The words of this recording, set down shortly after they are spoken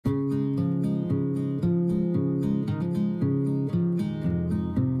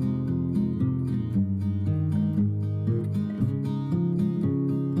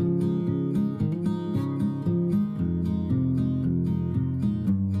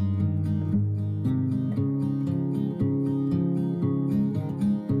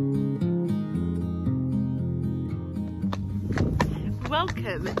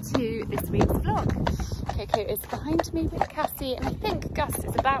welcome to this week's vlog. Coco is behind me with Cassie and I think Gus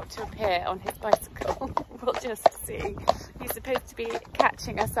is about to appear on his bicycle. We'll just see. He's supposed to be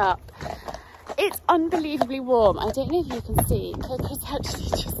catching us up. It's unbelievably warm. I don't know if you can see. Coco's actually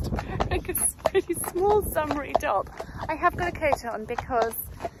just wearing a pretty small summery top. I have got a coat on because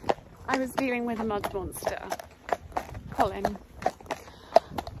I was dealing with a mud monster. Colin.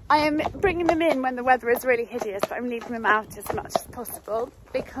 I am bringing them in when the weather is really hideous, but I'm leaving them out as much as possible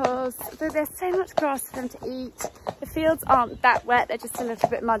because there's so much grass for them to eat. The fields aren't that wet, they're just a little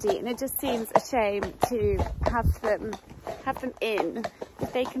bit muddy, and it just seems a shame to have them in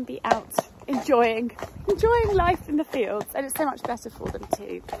if they can be out enjoying life in the fields, and it's so much better for them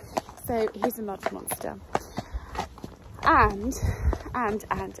too. So he's a mud monster. And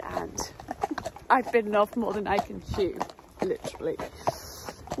I've bitten off more than I can chew, literally.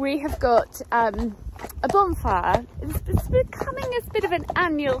 We have got a bonfire. It's becoming a bit of an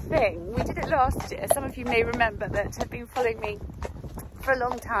annual thing. We did it last year. Some of you may remember that have been following me for a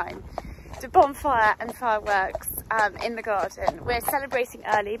long time. The bonfire and fireworks in the garden. We're celebrating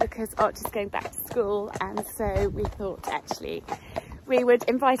early because Archie's going back to school, and so we thought actually we would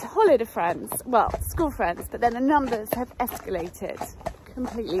invite a whole load of friends, well, school friends, but then the numbers have escalated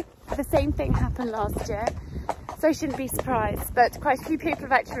completely. The same thing happened last year. So I shouldn't be surprised, but quite a few people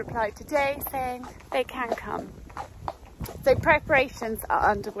have actually replied today saying they can come. So preparations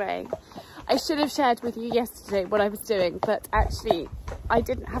are underway. I should have shared with you yesterday what I was doing, but actually I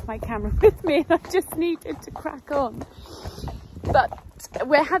didn't have my camera with me and I just needed to crack on. But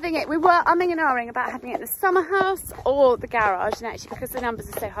we're having it, we were umming and ahhing about having it in the summer house or the garage, and actually because the numbers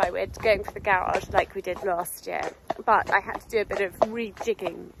are so high we're going for the garage like we did last year. But I had to do a bit of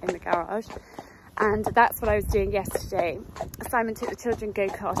rejigging in the garage. And that's what I was doing yesterday. Simon took the children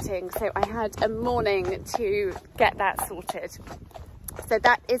go-karting, so I had a morning to get that sorted. So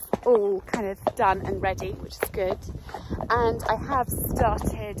that is all kind of done and ready, which is good. And I have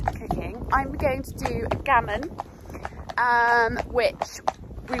started cooking. I'm going to do a gammon, which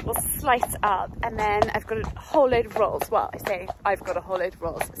we will slice up, and then I've got a whole load of rolls. Well, I say I've got a whole load of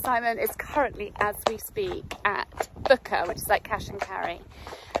rolls. Simon is currently, as we speak, at Booker, which is like cash and carry.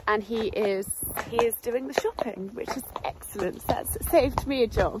 And he is doing the shopping, which is excellent. That's saved me a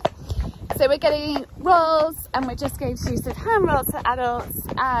job. So we're getting rolls, and we're just going to do some ham rolls for adults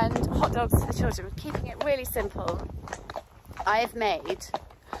and hot dogs for the children. We're keeping it really simple. I've made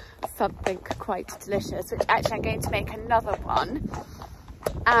something quite delicious, which actually I'm going to make another one,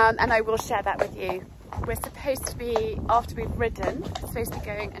 and I will share that with you. We're supposed to be, after we've ridden, supposed to be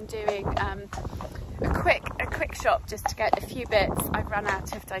going and doing a quick shop just to get a few bits. I've run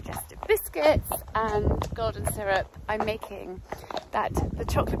out of digestive biscuits and golden syrup. I'm making the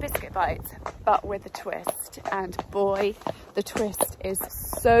chocolate biscuit bites, but with a twist, and boy, the twist is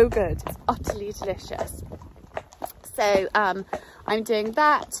so good. It's utterly delicious. So I'm doing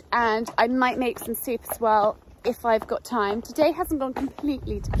that, and I might make some soup as well if I've got time. Today hasn't gone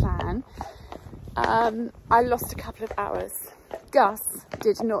completely to plan. I lost a couple of hours. Gus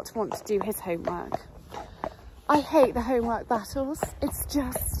did not want to do his homework. I hate the homework battles. It's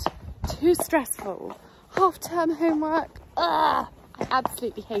just too stressful. Half-term homework, I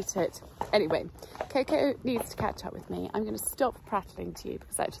absolutely hate it. Anyway, Coco needs to catch up with me. I'm going to stop prattling to you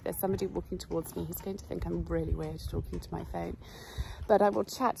because actually there's somebody walking towards me who's going to think I'm really weird talking to my phone. But I will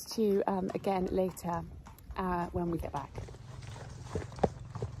chat to you again later when we get back.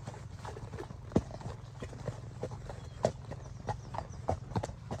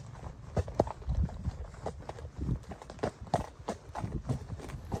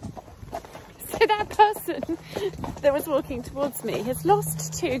 So that person that was walking towards me has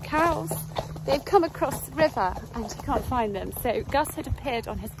lost 2 cows. They've come across the river and he can't find them. So Gus had appeared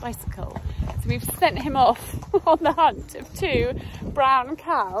on his bicycle. So we've sent him off on the hunt of 2 brown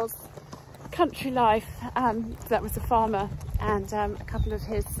cows. Country life. That was a farmer and a couple of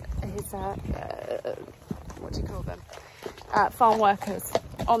his what do you call them? Farm workers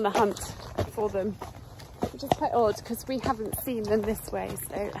on the hunt for them. Which is quite odd because we haven't seen them this way,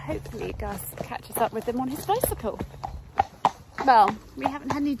 so hopefully Gus catches up with them on his bicycle. Well, we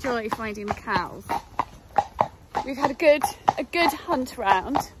haven't had any joy finding the cows. We've had a good hunt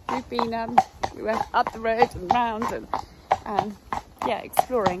around. We've been we went up the road and round and yeah,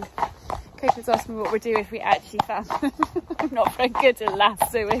 exploring. Coco's asked me what we'd do if we actually found them. I'm not very good at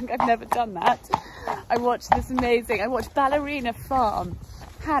lassoing. I've never done that. I watched Ballerina Farm.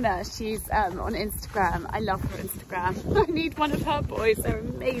 Hannah, she's on Instagram. I love her Instagram. I need one of her boys. They're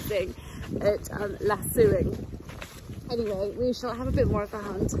amazing at lassoing. Anyway, we shall have a bit more of a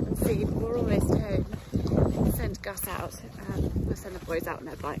hunt and see. We're almost home. Send Gus out. We'll send the boys out on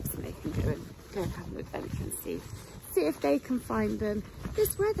their bikes and they can go and have an adventure and see if they can find them.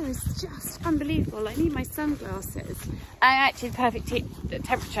 This weather is just unbelievable. I need my sunglasses. And actually the perfect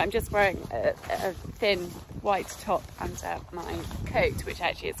temperature. I'm just wearing a thin white top under my coat, which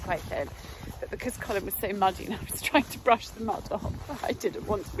actually is quite thin. But because Colin was so muddy and I was trying to brush the mud off, I didn't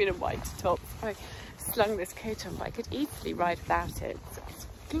want to be in a white top. So I slung this coat on, but I could easily ride without it. So it's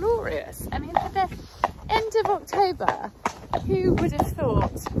glorious. I mean, at the end of October, who would have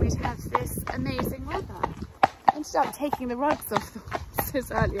thought we'd have this amazing weather? I ended up taking the rugs off the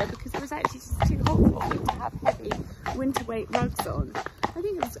horses earlier because it was actually just too hot for me to have heavy winter weight rugs on. I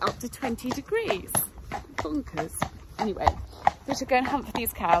think it was up to 20 degrees. Bonkers. Anyway, we should go and hunt for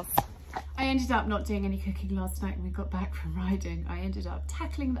these cows. I ended up not doing any cooking last night when we got back from riding. I ended up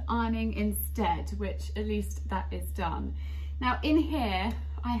tackling the ironing instead, which at least that is done. Now in here,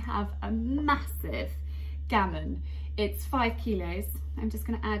 I have a massive gammon. It's 5 kilos. I'm just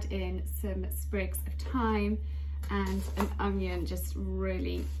going to add in some sprigs of thyme and an onion, just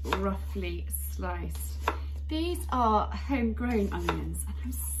really roughly sliced. These are homegrown onions and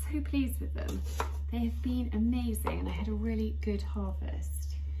I'm so pleased with them. They have been amazing and I had a really good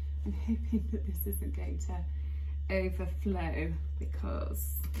harvest. I'm hoping that this isn't going to overflow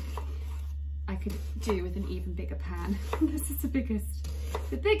because I could do with an even bigger pan. This is the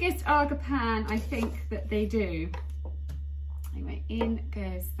biggest Arga pan I think that they do. Anyway, in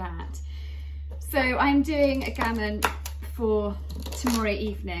goes that. So I'm doing a gammon for tomorrow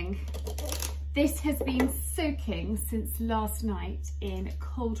evening. This has been soaking since last night in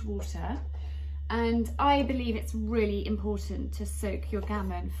cold water. And I believe it's really important to soak your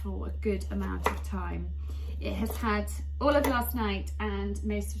gammon for a good amount of time. It has had all of last night and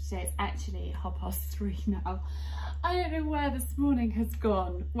most of today. It's actually 3:30 now. I don't know where this morning has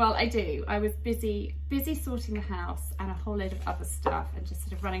gone. Well, I do. I was busy sorting the house and a whole load of other stuff and just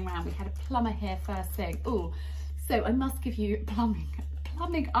sort of running around. We had a plumber here first thing. Oh, so I must give you a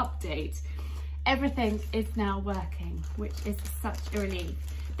plumbing update. Everything is now working, which is such a relief.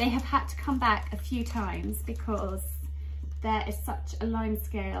 They have had to come back a few times because there is such a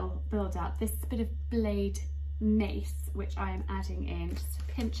limescale build-up. This bit of blade mace, which I am adding in, just a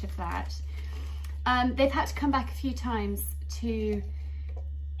pinch of that. They've had to come back a few times to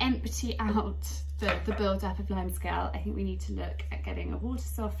empty out the build-up of limescale. I think we need to look at getting a water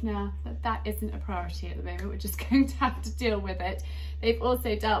softener, but that isn't a priority at the moment. We're just going to have to deal with it. They've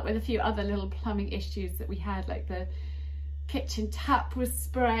also dealt with a few other little plumbing issues that we had, like the kitchen tap was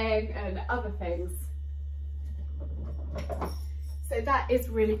spraying and other things. So that is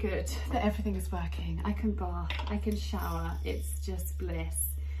really good that everything is working. I can bath, I can shower, it's just bliss.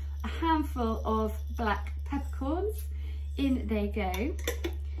 A handful of black peppercorns, in they go,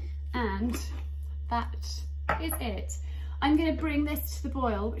 and that is it. I'm going to bring this to the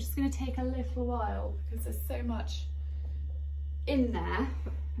boil, which is going to take a little while because there's so much in there.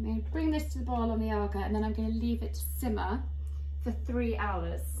 I'm going to bring this to the boil on the Arga and then I'm going to leave it to simmer for 3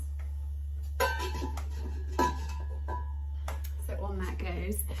 hours. So on that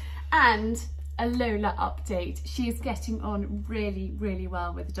goes. And a Lola update. She is getting on really, really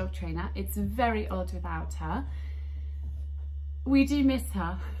well with the dog trainer. It's very odd without her. We do miss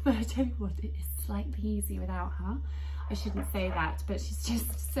her, but I tell you what, it is slightly easy without her. I shouldn't say that, but she's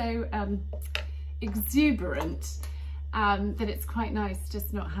just so exuberant that it's quite nice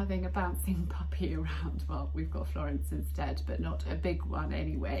just not having a bouncing puppy around. Well, we've got Florence instead, but not a big one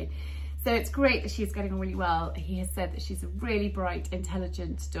anyway. So it's great that she's getting on really well. He has said that she's a really bright,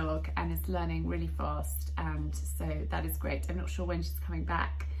 intelligent dog and is learning really fast. And so that is great. I'm not sure when she's coming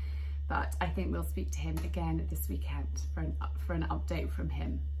back, but I think we'll speak to him again this weekend for an update from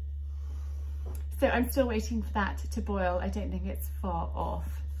him. So I'm still waiting for that to boil. I don't think it's far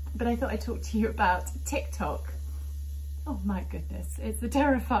off, but I thought I'd talk to you about TikTok. Oh my goodness, it's a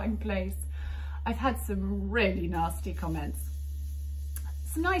terrifying place. I've had some really nasty comments.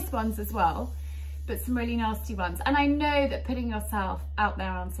 Some nice ones as well, but some really nasty ones. And I know that putting yourself out there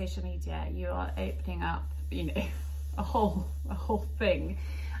on social media, you are opening up, you know, a whole thing.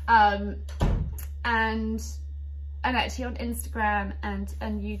 And actually on Instagram and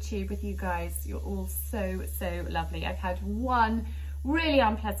YouTube with you guys, you're all so lovely. I've had one really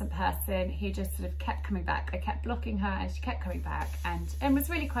unpleasant person who just sort of kept coming back. I kept blocking her and she kept coming back and was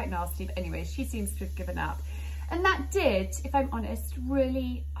really quite nasty. But anyway, she seems to have given up. And that did, if I'm honest,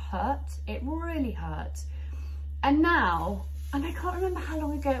 really hurt. It really hurt. And now, and I can't remember how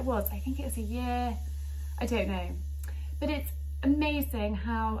long ago it was. I think it was a year. I don't know. But it's amazing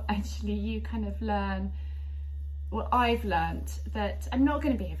how actually you kind of learn, well, I've learned that I'm not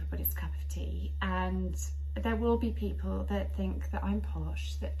going to be everybody's cup of tea. And there will be people that think that I'm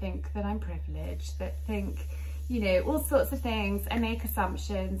posh, that think that I'm privileged, that think, you know, all sorts of things. I make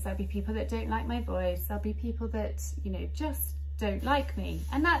assumptions. There'll be people that don't like my voice. There'll be people that, you know, just don't like me,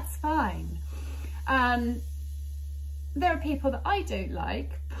 and that's fine. There are people that I don't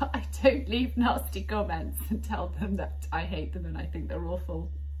like, but I don't leave nasty comments and tell them that I hate them and I think they're awful.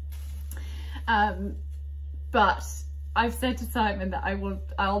 But I've said to Simon that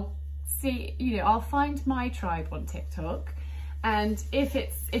I'll see, you know, I'll find my tribe on TikTok, and if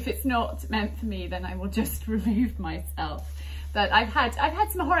it's not meant for me, then I will just remove myself. But I've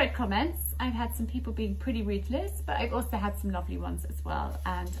had some horrid comments. I've had some people being pretty ruthless, but I've also had some lovely ones as well.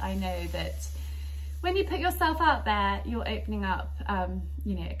 And I know that when you put yourself out there, you're opening up,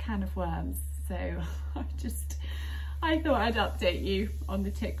 you know, a can of worms. So I thought I'd update you on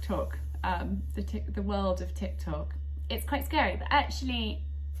the TikTok, the world of TikTok. It's quite scary, but actually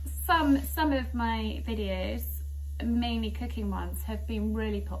some of my videos, mainly cooking ones, have been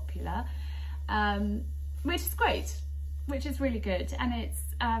really popular, which is great, which is really good. And it's,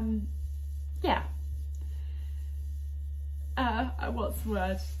 yeah, what's the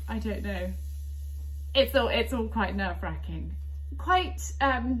word? I don't know. It's all quite nerve-wracking, quite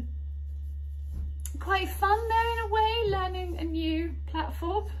fun though in a way, learning a new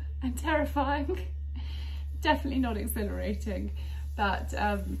platform, and terrifying. Definitely not exhilarating, but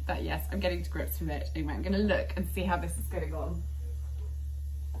yes, I'm getting to grips with it. Anyway, I'm going to look and see how this is getting on.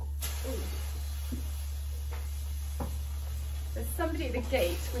 Ooh. There's somebody at the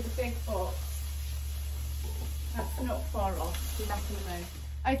gate with a big box. That's not far off. Be back in a moment.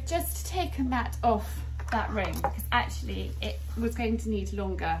 I've just taken that off that ring because actually it was going to need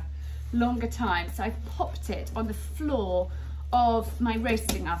longer time. So I've popped it on the floor of my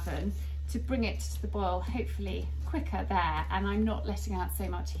roasting oven to bring it to the boil, hopefully quicker there, and I'm not letting out so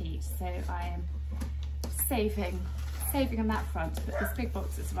much heat. So I am saving on that front, but this big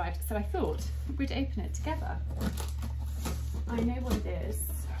box has arrived. So I thought we'd open it together. I know what it is.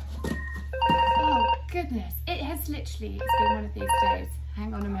 Oh goodness, it's been one of these days.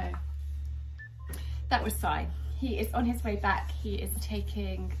 Hang on a mo. That was Si. He is on his way back. He is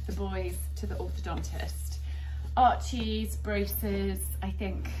taking the boys to the orthodontist. Archie's braces, I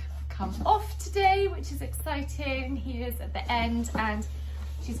think, come off today, which is exciting. He is at the end, and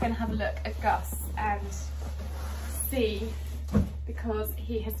she's going to have a look at Gus and see, because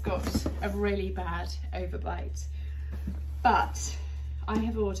he has got a really bad overbite. But I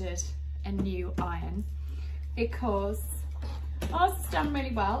have ordered a new iron because ours has done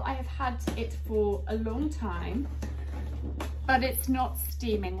really well. I have had it for a long time, but it's not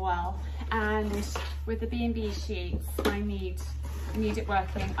steaming well. And with the B&B sheets, I need it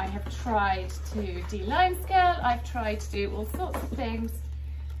working. I have tried to de-line scale, I've tried to do all sorts of things,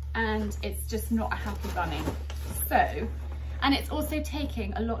 and it's just not a happy running. So, and it's also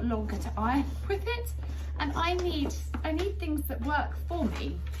taking a lot longer to iron with it, and I need things that work for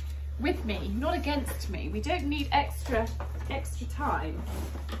me, with me, not against me. We don't need extra time.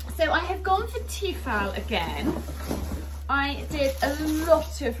 So I have gone for Tefal again. I did a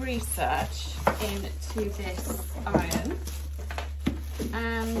lot of research into this iron,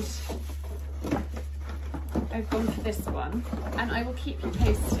 and I've gone for this one, and I will keep you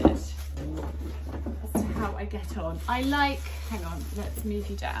posted as to how I get on. I like, hang on, let's move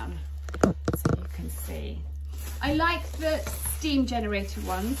you down so you can see. I like the steam generator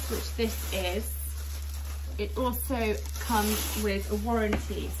ones, which this is. It also comes with a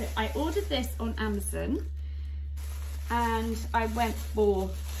warranty. So I ordered this on Amazon, and I went for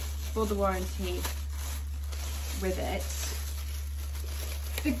the warranty with it.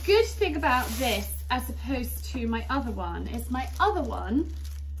 The good thing about this, as opposed to my other one, is my other one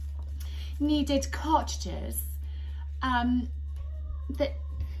needed cartridges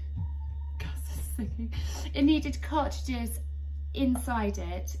it needed cartridges inside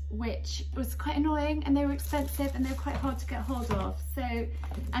it, which was quite annoying, and they were expensive and they were quite hard to get hold of. So,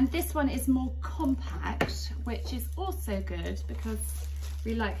 and this one is more compact, which is also good because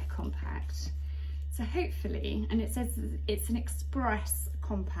we like compact. So hopefully, and it says it's an express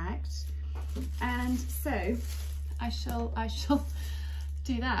compact, and so I shall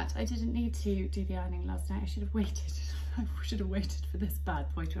do that. I didn't need to do the ironing last night. I should have waited. I should have waited for this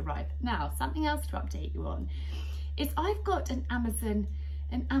bad boy to arrive. Now, something else to update you on is I've got an Amazon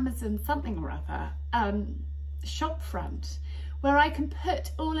something or other shop front where I can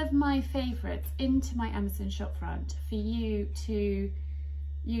put all of my favourites into my Amazon shop front for you to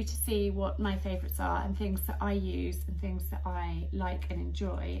see what my favourites are, and things that I use and things that I like and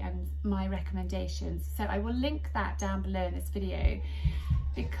enjoy, and my recommendations. So I will link that down below in this video,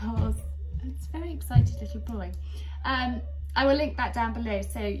 because It's a very excited little boy. I will link that down below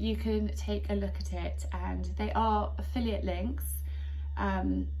so you can take a look at it, and they are affiliate links.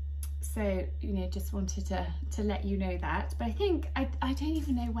 So, you know, just wanted to let you know that. But I think, I don't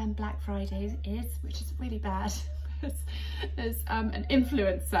even know when Black Friday is, which is really bad. As an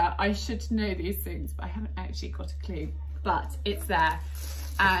influencer, I should know these things, but I haven't actually got a clue. But it's there,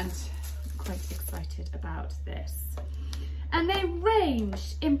 and I'm quite excited about this. And they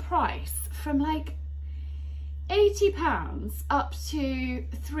range in price from like £80 up to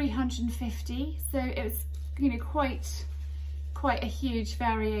 350. So it was, you know, quite a huge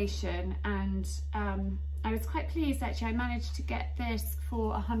variation, and I was quite pleased actually. I managed to get this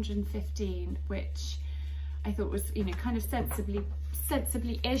for 115, which I thought was, you know, kind of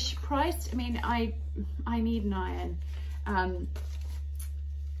sensibly-ish priced. I mean, I need an iron.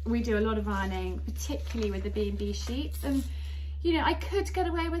 We do a lot of ironing, particularly with the B&B sheets, and you know, I could get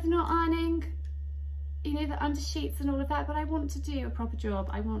away with not ironing, you know, the under sheets and all of that, but I want to do a proper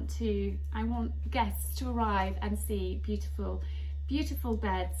job. I want guests to arrive and see beautiful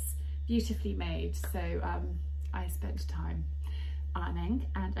beds, beautifully made. So I spent time ironing,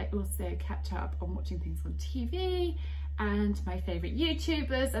 and I also kept up on watching things on TV and my favourite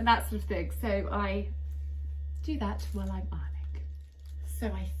YouTubers and that sort of thing. So I do that while I'm ironing.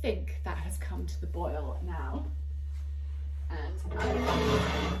 So I think that has come to the boil now. And I'm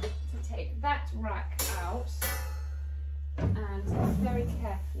going to take that rack out and very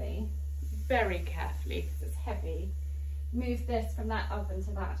carefully, because it's heavy, move this from that oven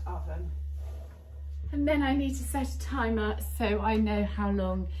to that oven. And then I need to set a timer so I know how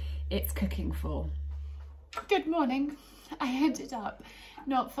long it's cooking for. Good morning. I ended up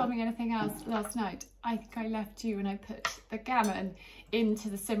not filming anything else last night. I think I left you when I put the gammon into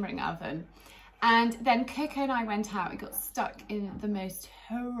the simmering oven. And then Coco and I went out. We got stuck in the most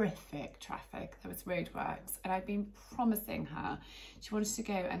horrific traffic. There was roadworks, and I've been promising her, she wanted to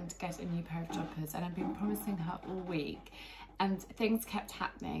go and get a new pair of jumpers, and I've been promising her all week, and things kept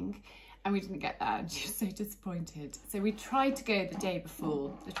happening and we didn't get there, and she was so disappointed. So we tried to go the day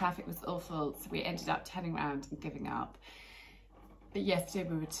before. The traffic was awful, so we ended up turning around and giving up. But yesterday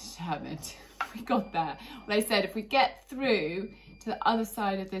we were determined. We got there. Well, I said, if we get through to the other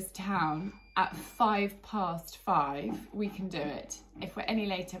side of this town at 5:05, we can do it. If we're any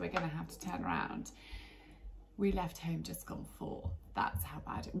later, we're going to have to turn around. We left home just gone 4. That's how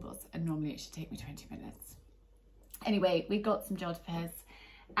bad it was. And normally it should take me 20 minutes. Anyway, we got some jodhpurs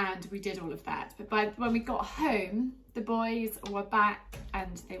and we did all of that. But when we got home, the boys were back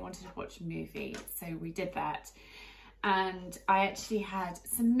and they wanted to watch a movie. So we did that. And I actually had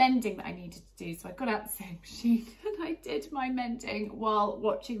some mending that I needed to do. So I got out the sewing machine and I did my mending while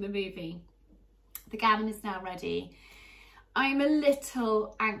watching the movie. The gammon is now ready. I'm a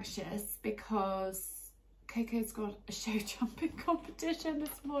little anxious because Coco's got a show jumping competition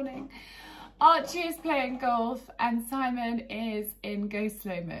this morning. Archie is playing golf and Simon is in go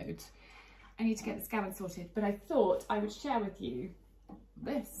slow mode. I need to get this gammon sorted, but I thought I would share with you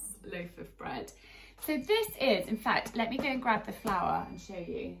this loaf of bread. So this is, in fact, let me go and grab the flour and show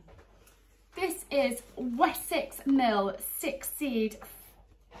you. This is Wessex Mill 6-seed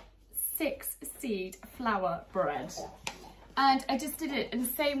flour bread. And I just did it in the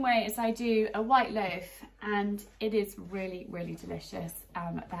same way as I do a white loaf, and it is really, really delicious.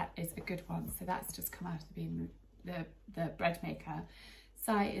 That is a good one. So that's just come out of the bread maker.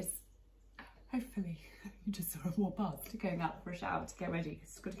 Sai is hopefully, you just saw her walk past, going up for a shower to get ready.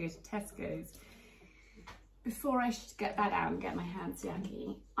 She's got to go to Tesco's. Before I should get that out and get my hands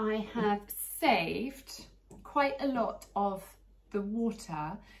yucky, I have saved quite a lot of the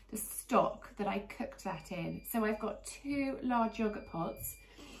water, the stock that I cooked that in. So I've got 2 large yogurt pots.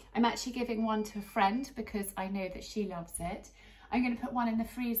 I'm actually giving one to a friend because I know that she loves it. I'm going to put one in the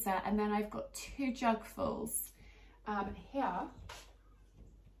freezer, and then I've got 2 jugfuls here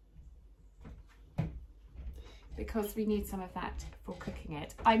because we need some of that for cooking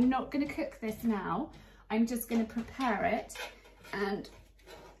it. I'm not going to cook this now. I'm just going to prepare it, and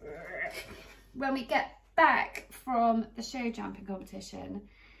when we get back from the show jumping competition,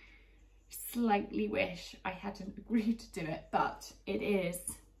 slightly wish I hadn't agreed to do it, but it is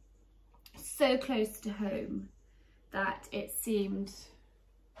so close to home that it seemed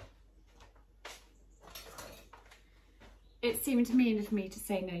mean of me to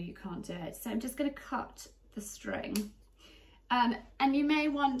say no, you can't do it. So I'm just going to cut the string. And you may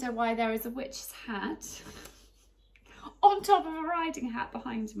wonder why there is a witch's hat on top of a riding hat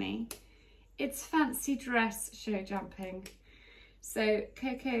behind me. It's fancy dress show jumping. So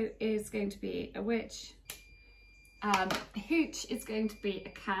Coco is going to be a witch Hooch is going to be a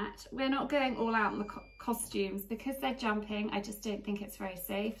cat. We're not going all out in the costumes because they're jumping. I just don't think it's very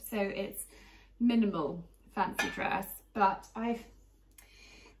safe. So it's minimal fancy dress, but I've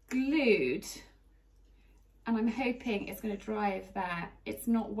glued, and I'm hoping it's going to dry over there. It's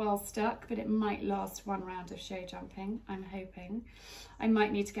not well stuck, but it might last one round of show jumping. I'm hoping. I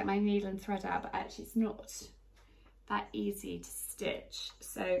might need to get my needle and thread out, but actually it's not that easy to stitch.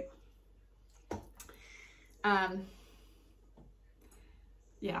 So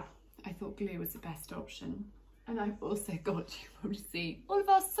yeah, I thought glue was the best option. And I've also got, you probably see, all of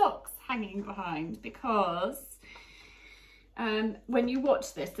our socks hanging behind because when you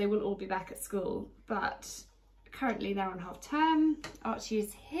watch this, they will all be back at school, but currently they're on half term. Archie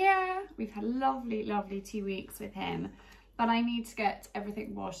is here. We've had lovely, lovely 2 weeks with him, but I need to get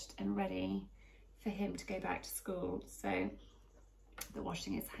everything washed and ready for him to go back to school. So the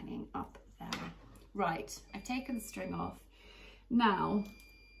washing is hanging up there. Right, I've taken the string off. Now,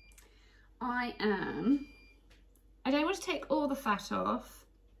 I don't want to take all the fat off,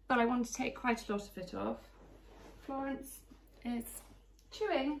 but I want to take quite a lot of it off. Florence is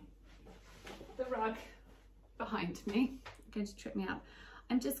chewing the rug behind me, going to trip me up.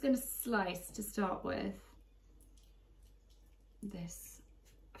 I'm just going to slice to start with this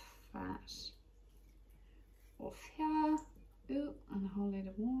fat off here. Ooh, and a whole load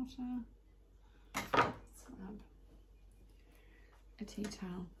of water. Let's grab a tea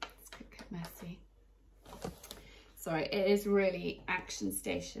towel. Let's get messy. Sorry, it is really action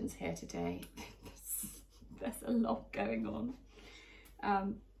stations here today. There's a lot going on.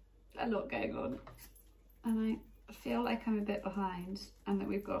 And I feel like I'm a bit behind, and that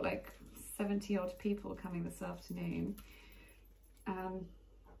we've got like 70 odd people coming this afternoon.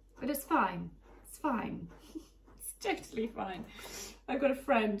 But it's fine. It's fine. It's totally fine. I've got a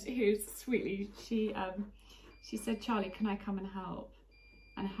friend who's sweetly, she said, Charlie, can I come and help?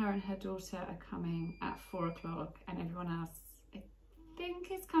 And her daughter are coming at 4 o'clock, and everyone else, I think,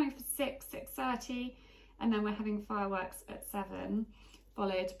 is coming for 6:30, and then we're having fireworks at 7,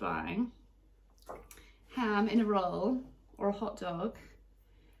 followed by ham in a roll or a hot dog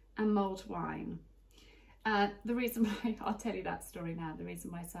and mulled wine. The reason why, I'll tell you that story now, the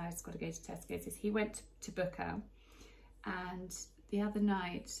reason why Si's got to go to Tesco's is he went to Booker, and the other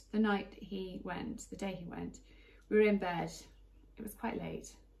night, the day he went, we were in bed. It was quite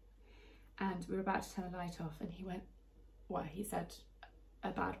late, and we were about to turn the light off, and he went, well, he said a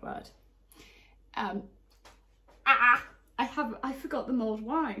bad word. I forgot the mulled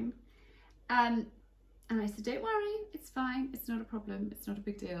wine. And I said, don't worry, it's fine. It's not a problem. It's not a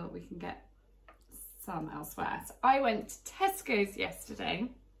big deal. We can get some elsewhere. So I went to Tesco's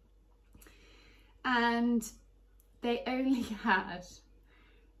yesterday, and they only had,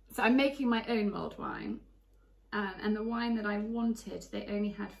 so I'm making my own mulled wine. And the wine that I wanted, they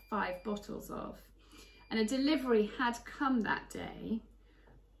only had 5 bottles of. And a delivery had come that day,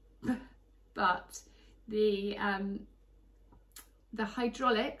 but the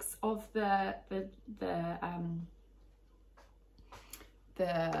hydraulics of the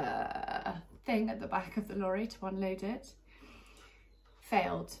thing at the back of the lorry to unload it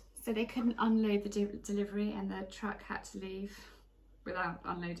failed. So they couldn't unload the delivery, and the truck had to leave without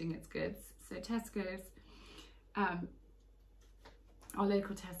unloading its goods. So Tesco's, our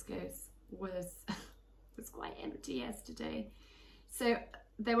local Tesco's was quite empty yesterday. So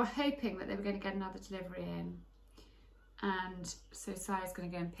they were hoping that they were going to get another delivery in, and so Si's going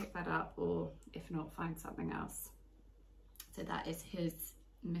to go and pick that up, or if not, find something else. So that is his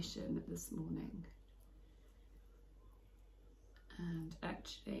mission this morning. And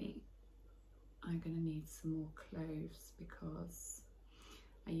actually, I'm going to need some more cloves because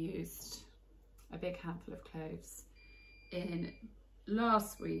I used a big handful of cloves in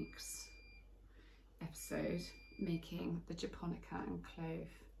last week's episode making the japonica and clove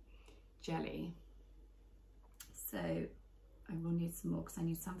jelly. So I will need some more because I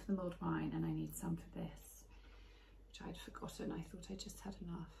need some for the mulled wine and I need some for this, which I'd forgotten. I thought I just had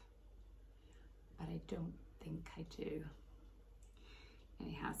enough, but I don't think I do.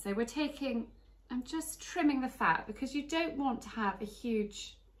 Anyhow, so we're taking, I'm just trimming the fat because you don't want to have a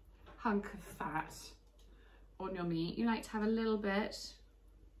huge hunk of fat on your meat. You like to have a little bit,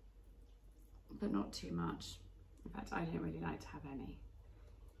 but not too much. In fact, I don't really like to have any,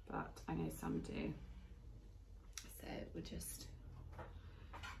 but I know some do. So we're just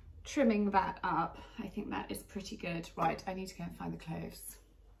trimming that up. I think that is pretty good. Right, I need to go and find the cloves.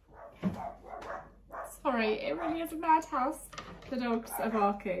 Sorry, it really is a madhouse. The dogs are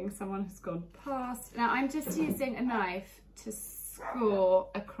barking. Someone has gone past. Now I'm just using a knife to score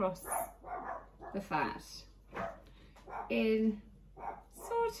across the fat. in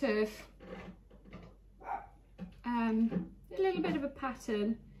sort of a little bit of a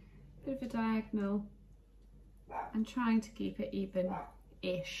pattern, a bit of a diagonal, and trying to keep it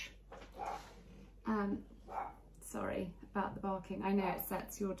even-ish. Sorry about the barking. I know it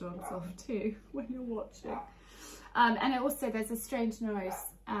sets your dogs off too when you're watching. And also there's a strange noise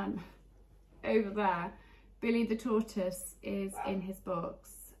over there. Billy the tortoise is in his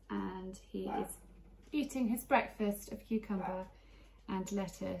box and he is eating his breakfast of cucumber and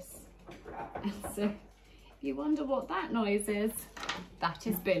lettuce. And so if you wonder what that noise is, that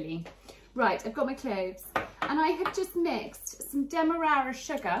is Billy. Right, I've got my cloves and I have just mixed some demerara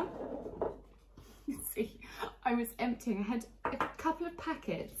sugar. You see, I was emptying, I had a couple of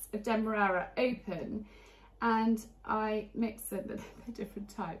packets of demerara open and I mixed them, but they're different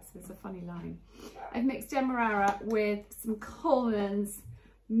types, there's a funny line. I've mixed demerara with some Coleman's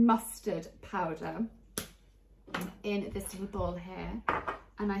mustard powder in this little bowl here,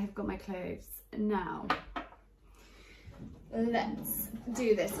 and I have got my cloves. Now, let's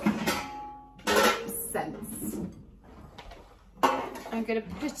do this with sense. I'm going to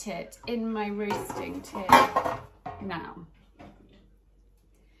put it in my roasting tin now.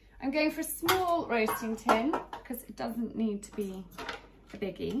 I'm going for a small roasting tin because it doesn't need to be a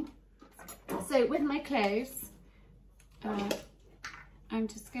biggie. So with my cloves, I'm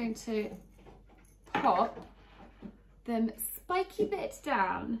just going to pop them spiky bit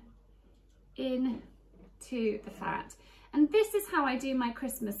down into the fat. And this is how I do my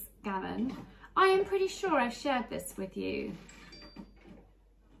Christmas gammon. I am pretty sure I've shared this with you.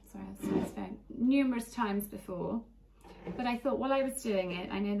 Sorry, that's my phone. Numerous times before. But I thought while I was doing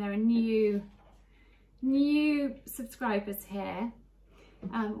it, I know there are new subscribers here,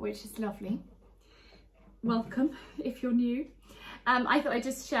 which is lovely. Welcome if you're new. I thought I'd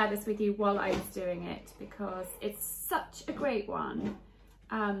just share this with you while I was doing it because it's such a great one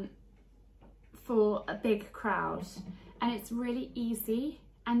for a big crowd, and it's really easy,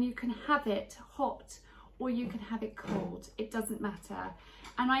 and you can have it hot or you can have it cold, it doesn't matter.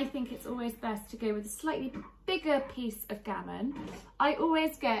 And I think it's always best to go with a slightly bigger piece of gammon. I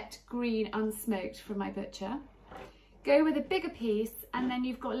always get green unsmoked from my butcher. Go with a bigger piece and then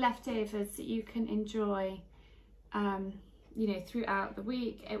you've got leftovers that you can enjoy you know, throughout the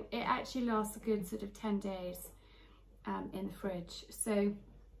week. It actually lasts a good sort of 10 days in the fridge. So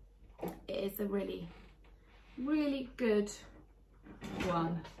it is a really, really good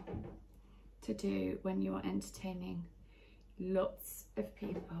one to do when you're entertaining lots of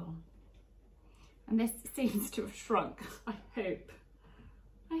people. And this seems to have shrunk. I hope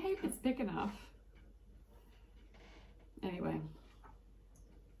it's big enough. Anyway,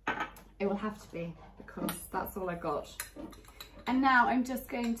 it will have to be because that's all I got. And now I'm just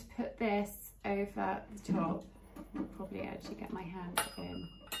going to put this over the top. I'll probably actually get my hands in.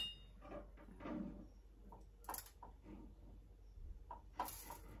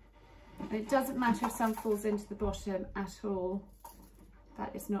 And it doesn't matter if some falls into the bottom at all.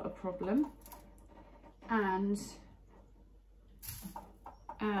 That is not a problem. And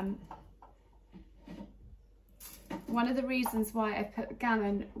one of the reasons why I put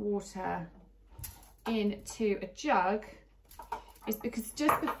gammon water into a jug is because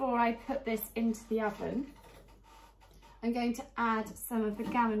just before I put this into the oven, I'm going to add some of the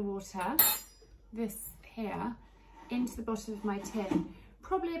gammon water, this here, into the bottom of my tin.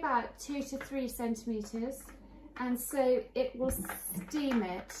 Probably about 2 to 3 centimetres, and so it will steam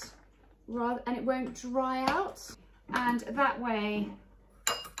it rather, and it won't dry out, and that way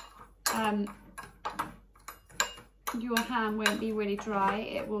your ham won't be really dry.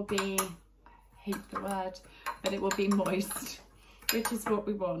 It will be, I hate the word, but it will be moist, which is what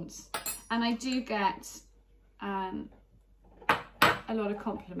we want. And I do get a lot of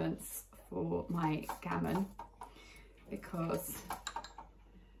compliments for my gammon because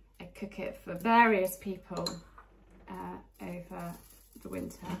I cook it for various people over the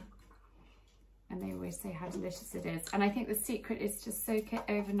winter, and they always say how delicious it is. And I think the secret is to soak it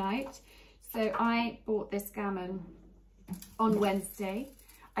overnight. So I bought this gammon on Wednesday.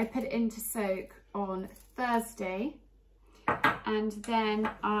 I put it in to soak on Thursday, and then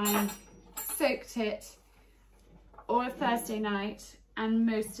I soaked it all of Thursday night and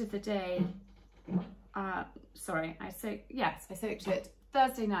most of the day. Sorry, I soaked it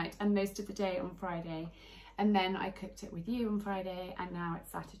Thursday night and most of the day on Friday, and then I cooked it with you on Friday, and now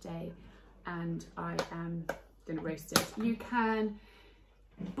it's Saturday and I am going to roast it. You can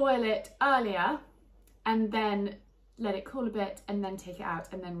boil it earlier and then let it cool a bit and then take it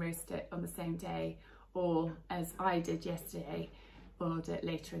out and then roast it on the same day, or as I did yesterday, boiled it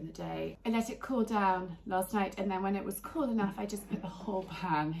later in the day. I let it cool down last night, and then when it was cool enough, I just put the whole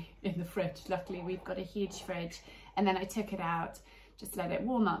pan in the fridge. Luckily, we've got a huge fridge. And then I took it out, just let it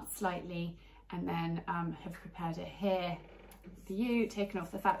warm up slightly, and then have prepared it here for you, taken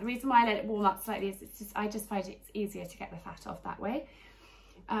off the fat. The reason why I let it warm up slightly is I just find it's easier to get the fat off that way.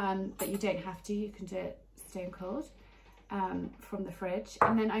 But you don't have to, you can do it stone cold from the fridge.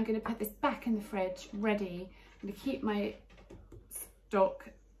 And then I'm going to put this back in the fridge ready. I'm going to keep my stock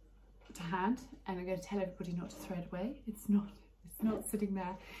to hand, and I'm going to tell everybody not to throw it away. It's not sitting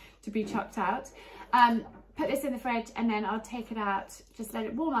there to be chucked out. Put this in the fridge, and then I'll take it out, just let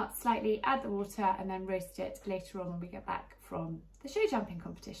it warm up slightly, add the water, and then roast it later on when we get back from the show jumping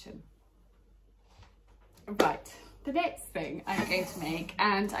competition. Right, the next thing I'm going to make,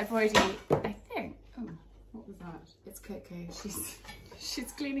 and I've already, I think, oh, what was that? It's Coco.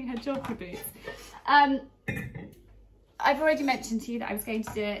 She's cleaning her jogger boots. I've already mentioned to you that I was going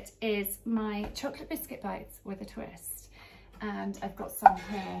to do it, is my chocolate biscuit bites with a twist. And I've got some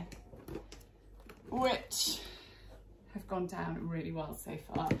here, which have gone down really well so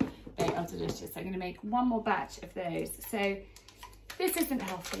far. They are delicious. I'm going to make one more batch of those. So this isn't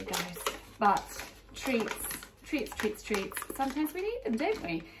healthy, guys, but treats. Sometimes we need them, don't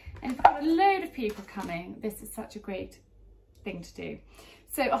we? And if we've got a load of people coming, this is such a great thing to do.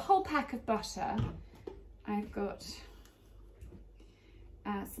 So a whole pack of butter. I've got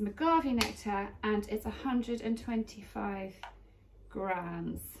some agave nectar, and it's 125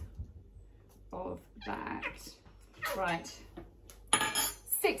 grams of that. Right,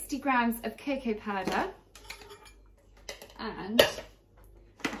 60 grams of cocoa powder and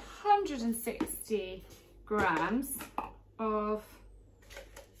 160 grams of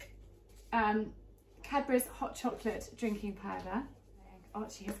Cadbury's hot chocolate drinking powder.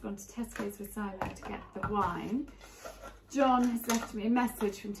 Archie has gone to Tesco's with Simon to get the wine. John has left me a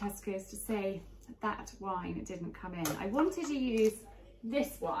message from Tesco's to say that wine didn't come in. I wanted to use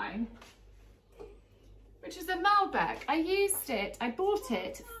this wine, which is a Malbec. I bought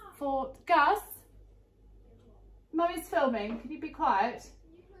it for Gus. Mummy's filming, can you be quiet?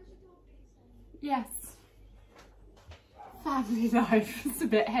 Yes. Family life is a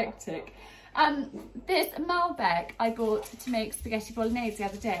bit hectic. This Malbec I bought to make spaghetti bolognese the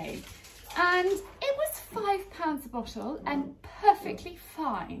other day, and it was £5 a bottle and perfectly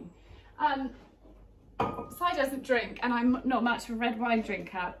fine. Si doesn't drink, and I'm not much of a red wine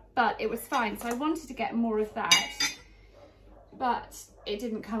drinker, but it was fine. So I wanted to get more of that, but it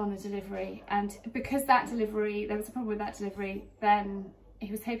didn't come on the delivery. And because there was a problem with that delivery, then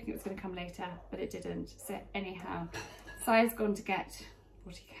he was hoping it was going to come later, but it didn't. So anyhow, Si's gone to get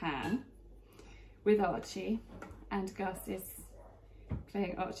what he can with Archie, and Gus is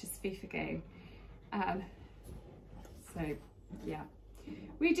playing Archie's FIFA game. So yeah,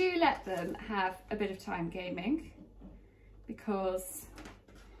 we do let them have a bit of time gaming, because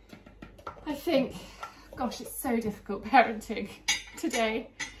I think, gosh, it's so difficult parenting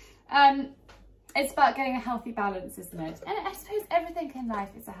today. It's about getting a healthy balance, isn't it? And I suppose everything in life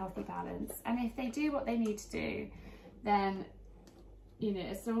is a healthy balance, and if they do what they need to do, then, you know,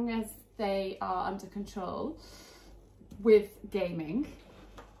 as long as they are under control with gaming,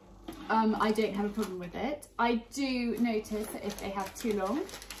 I don't have a problem with it. I do notice that if they have too long,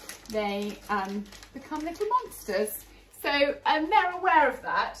 they become little monsters. So they're aware of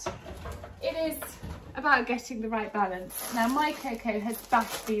that. It is about getting the right balance. Now my Coco has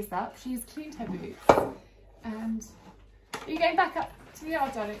bashed these up. She's cleaned her boots. And are you going back up to the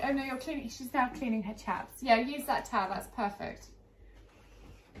yard, darling? Oh no, you're cleaning. She's now cleaning her chaps. Yeah, use that towel. That's perfect.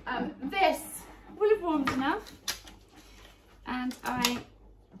 This will have warmed enough, and I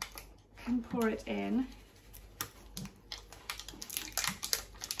can pour it in.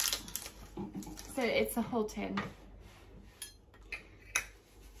 So it's a whole tin.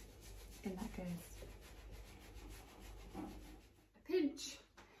 In that goes. A pinch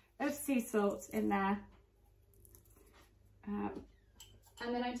of sea salt in there.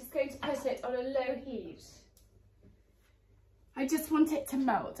 And then I'm just going to put it on a low heat. I just want it to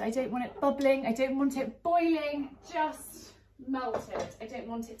melt. I don't want it bubbling. I don't want it boiling. Just melt it. I don't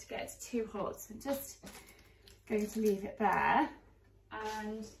want it to get too hot. So I'm just going to leave it there.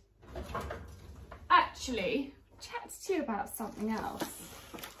 And actually, chat to you about something else.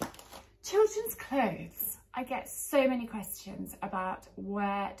 Children's clothes. I get so many questions about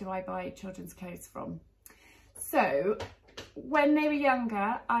where do I buy children's clothes from. So when they were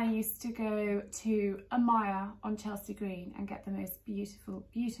younger, I used to go to a Maya on Chelsea Green and get the most beautiful,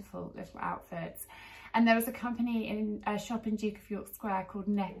 beautiful little outfits. And there was a company in a shop in Duke of York Square called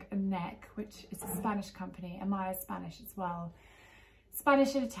Neck and Neck, which is a Spanish company, and Maya's Spanish as well.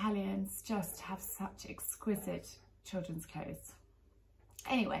 Spanish and Italians just have such exquisite children's clothes.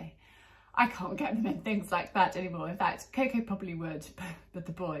 Anyway, I can't get them in things like that anymore. In fact, Coco probably would, but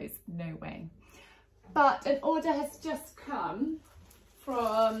the boys, no way. But an order has just come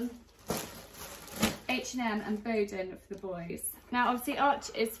from H&M and Bowden for the boys. Now, obviously,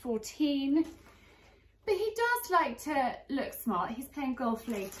 Archie is 14, but he does like to look smart. He's playing golf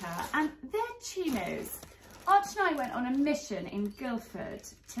later, and they're chinos. Archie and I went on a mission in Guildford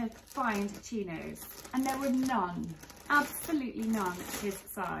to find chinos, and there were none, absolutely none his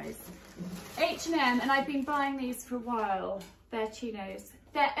size. H&M, and I've been buying these for a while, they're chinos.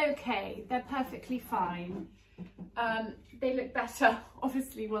 They're okay, they're perfectly fine. They look better,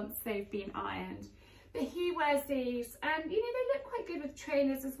 obviously, once they've been ironed. But he wears these, and you know, they look quite good with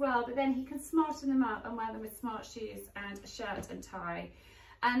trainers as well, but then he can smarten them up and wear them with smart shoes and a shirt and tie.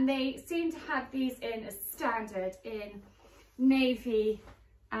 And they seem to have these in as standard in navy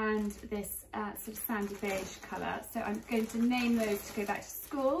and this sort of sandy beige colour. So I'm going to name those to go back to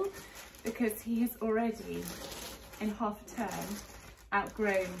school, because he has already, in half a term,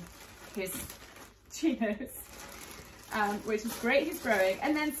 outgrown his chinos, which is great, he's growing.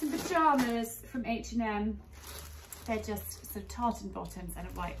 And then some pyjamas from H&M. They're just sort of tartan bottoms and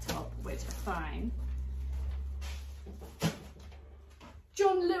a white top, which are fine.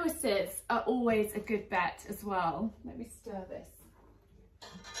 John Lewis's are always a good bet as well. Let me stir this.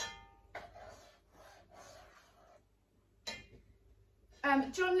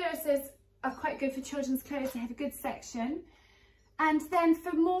 John Lewis's are quite good for children's clothes. They have a good section. And then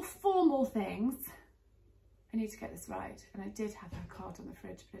for more formal things, I need to get this right. And I did have her card on the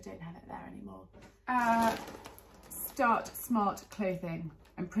fridge, but I don't have it there anymore. Start Smart Clothing.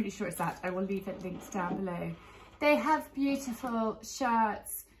 I'm pretty sure it's that. I will leave it linked down below. They have beautiful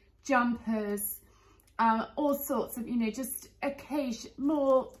shirts, jumpers, all sorts of, you know, just occasion,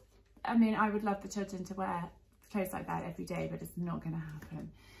 more, I mean, I would love the children to wear clothes like that every day, but it's not going to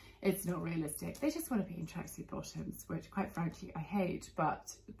happen. It's not realistic. They just want to be in tracksuit bottoms, which quite frankly I hate,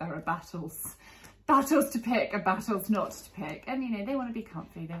 but there are battles to pick and battles not to pick. And, you know, they want to be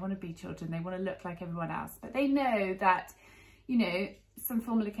comfy, they want to be children, they want to look like everyone else, but they know that, you know, some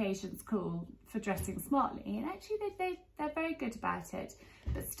formal occasions call for dressing smartly, and actually they're very good about it.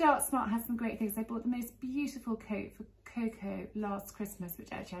 But Start Smart has some great things. I bought the most beautiful coat for Coco last Christmas, which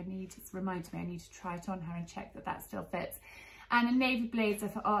actually I need, it's reminded me I need to try it on her and check that that still fits, and a navy blazer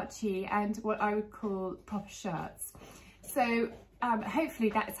for Archie, and what I would call proper shirts. So hopefully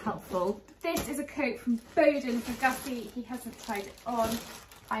that is helpful. This is a coat from Bowden for Gussie. He hasn't tried it on.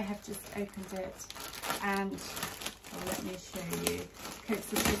 I have just opened it, and well, let me show you. Coats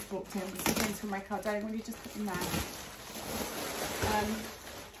that just walked in. This is going from my car. Darling, will you just put them there?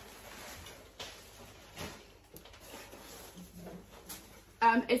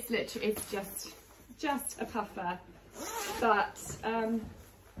 It's literally, it's just a puffer. But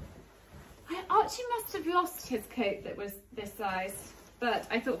Archie must have lost his coat that was this size. But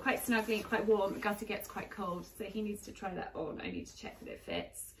I thought quite snuggly and quite warm. Gussie gets quite cold, so he needs to try that on. I need to check that it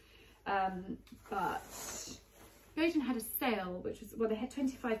fits. But Bowden had a sale, which was, well, they had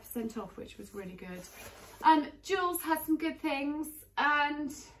 25% off, which was really good. Jules had some good things,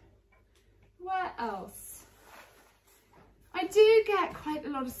 and where else? I do get quite a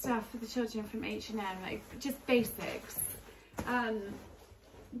lot of stuff for the children from H&M, like just basics,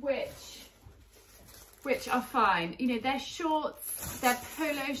 which are fine. You know, they're shorts, they're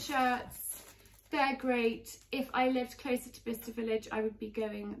polo shirts, they're great. If I lived closer to Bicester Village, I would be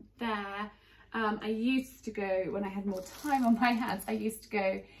going there. I used to go, when I had more time on my hands, I used to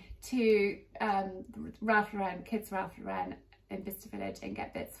go to Ralph Lauren, Kids Ralph Lauren in Bicester Village and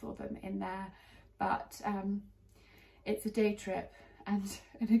get bits for them in there. But it's a day trip, and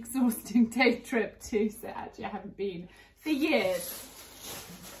an exhausting day trip too, so actually I haven't been for years.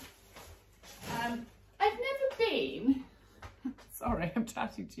 I've never been, sorry, I'm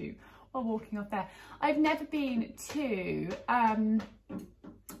chatting to you while walking off there. I've never been to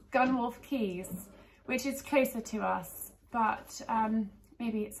Gunwharf Quays, which is closer to us, but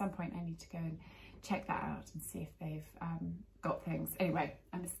maybe at some point I need to go and check that out and see if they've got things. Anyway,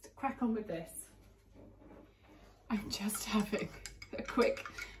 I must crack on with this. I'm just having a quick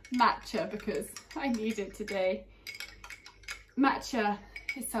matcha because I need it today. Matcha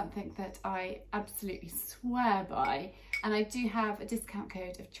is something that I absolutely swear by, and I do have a discount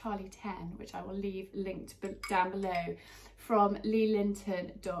code of Charlie10, which I will leave linked down below, from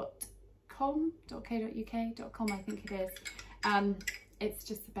leelinton.com, .co.uk.com, I think it is. It's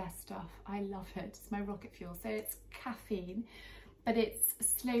just the best stuff. I love it. It's my rocket fuel. So it's caffeine, but it's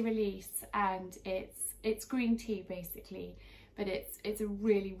slow release, and it's green tea basically, but it's a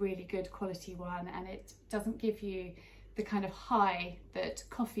really, really good quality one, and it doesn't give you the kind of high that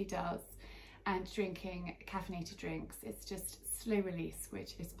coffee does and drinking caffeinated drinks. It's just slow release,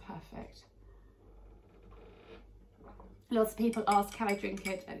 which is perfect. Lots of people ask how I drink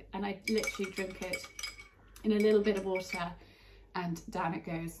it, and I literally drink it in a little bit of water and down it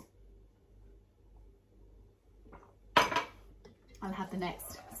goes. I'll have the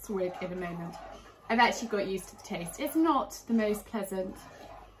next swig in a moment. I've actually got used to the taste. It's not the most pleasant,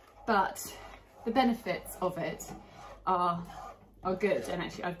 but the benefits of it are good, and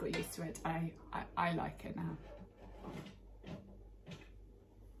actually I've got used to it. I like it now.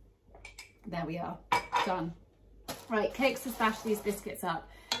 There we are, done. Right, Cakes has bashed these biscuits up.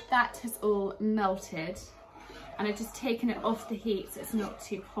 That has all melted, and I've just taken it off the heat so it's not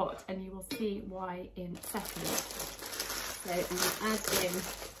too hot, and you will see why in a second. So I'm going to add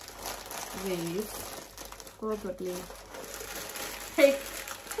in these, probably take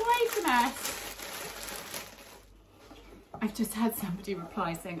quite a mess. I've just had somebody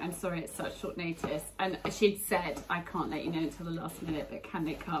reply saying, I'm sorry it's such short notice, and she'd said I can't let you know until the last minute, but can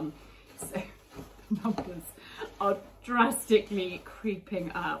they come? So the numbers are drastically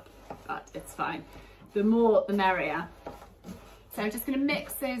creeping up, but it's fine. The more the merrier. So I'm just going to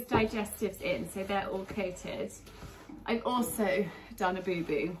mix those digestives in so they're all coated. I've also done a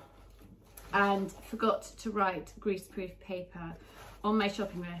boo-boo and forgot to write greaseproof paper on my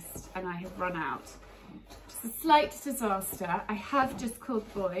shopping list, and I have run out. Just a slight disaster. I have just called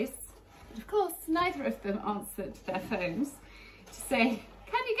the boys, but of course neither of them answered their phones to say,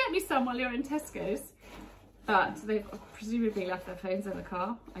 can you get me some while you're in Tesco's? But they've presumably left their phones in the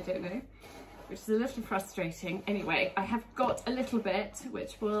car, I don't know, which is a little frustrating. Anyway, I have got a little bit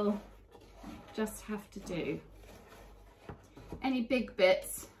which will just have to do. Any big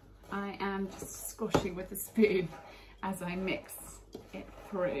bits I am just squashing with a spoon as I mix it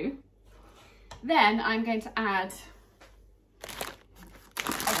through. Then I'm going to add,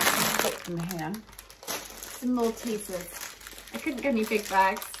 from here, some Maltesers. I couldn't get any big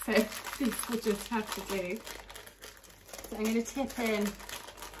bags, so these will just have to do. So I'm going to tip in.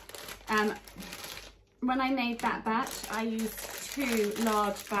 When I made that batch, I used 2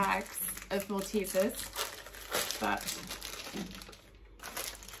 large bags of Maltesers, but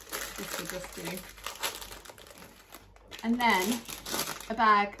this will just do. And then a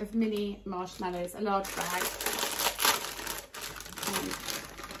bag of mini marshmallows, a large bag,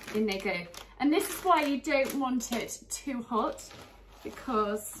 and in they go. And this is why you don't want it too hot,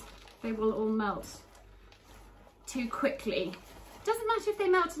 because they will all melt too quickly. Doesn't matter if they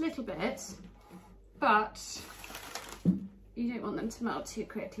melt a little bit, but you don't want them to melt too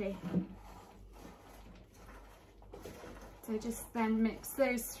quickly. So just then mix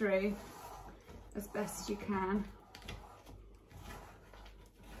those through as best you can.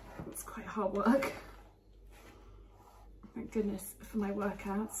 It's quite hard work. Thank goodness for my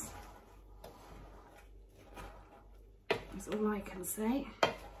workouts. That's all I can say.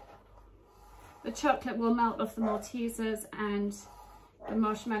 The chocolate will melt off the Maltesers and the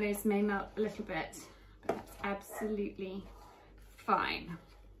marshmallows may melt a little bit, but that's absolutely fine.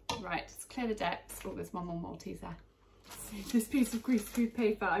 Right, let's clear the decks. Oh, there's one more Malteser. So this piece of greaseproof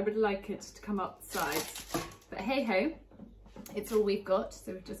paper, I would like it to come up the sides, but hey ho, it's all we've got,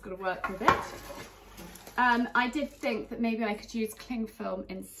 so we've just got to work with it. I did think that maybe I could use cling film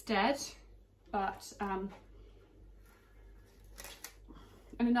instead, but and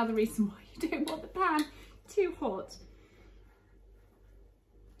another reason why you don't want the pan too hot.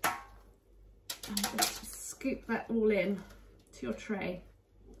 And just scoop that all in to your tray.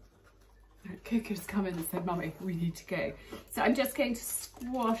 Coco's come in and said, Mummy, we need to go. So I'm just going to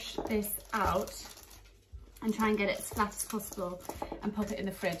squash this out and try and get it as flat as possible and pop it in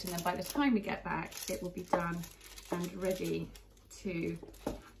the fridge, and then by the time we get back it will be done and ready to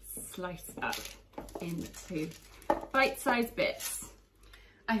slice up into bite-sized bits.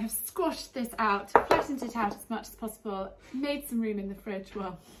 I have squashed this out, flattened it out as much as possible, made some room in the fridge.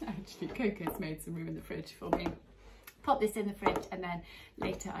 Well, actually Coco's made some room in the fridge for me. Pop this in the fridge and then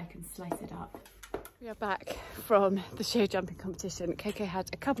later I can slice it up. We are back from the show jumping competition. Coco had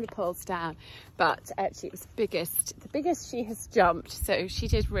a couple of poles down, but actually it was the biggest she has jumped, so she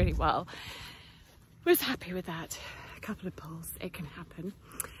did really well. Was happy with that. A couple of poles, it can happen.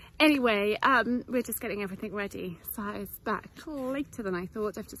 Anyway, we're just getting everything ready. So I was back later than I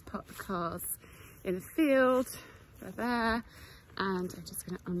thought. I've just parked the cars in the field, they're there, and I'm just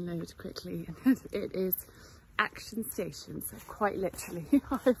going to unload quickly. And it is action station, so quite literally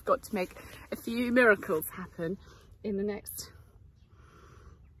I've got to make a few miracles happen in the next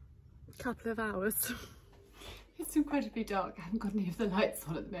couple of hours. It's incredibly dark. I haven't got any of the lights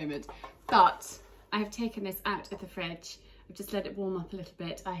on at the moment, but I have taken this out of the fridge. I've just let it warm up a little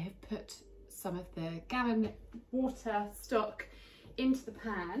bit. I have put some of the gammon water stock into the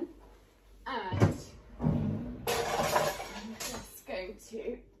pan, and I'm just going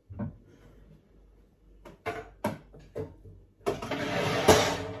to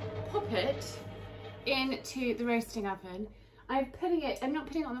pop it into the roasting oven. I'm not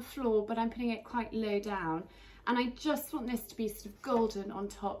putting it on the floor, but I'm putting it quite low down. And I just want this to be sort of golden on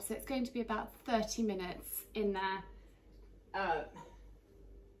top. So it's going to be about 30 minutes in there.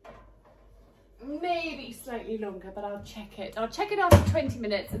 Maybe slightly longer, but I'll check it. I'll check it after 20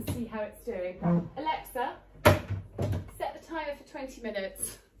 minutes and see how it's doing. Alexa, set the timer for 20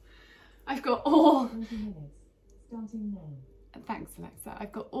 minutes. I've got all... 20 minutes, starting now. Thanks, Alexa.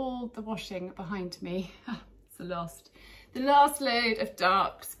 I've got all the washing behind me. It's the last load of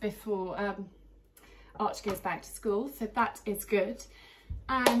darks before Archie goes back to school, so that is good.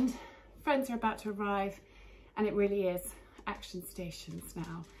 And friends are about to arrive, and it really is action stations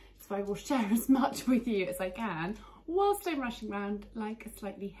now. So I will share as much with you as I can whilst I'm rushing around like a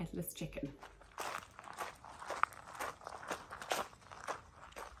slightly headless chicken.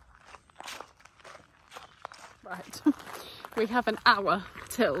 Right, we have an hour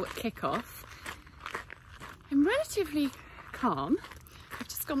till kick-off. I'm relatively calm. I've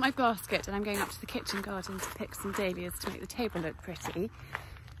just got my basket and I'm going up to the kitchen garden to pick some dahlias to make the table look pretty.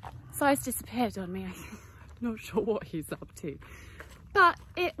 Si's disappeared on me. I'm not sure what he's up to, but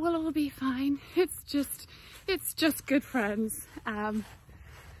it will all be fine. It's just good friends. And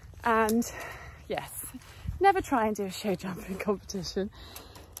yes, never try and do a show jumping competition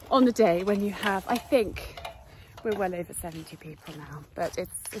on the day when you have, I think we're well over 70 people now, but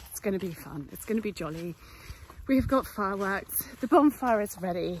it's going to be fun. It's going to be jolly. We've got fireworks, the bonfire is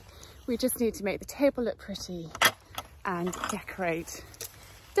ready. We just need to make the table look pretty and decorate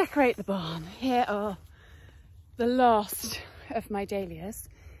the barn. Here are the last of my dahlias,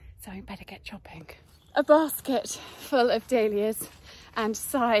 so I better get chopping. A basket full of dahlias, and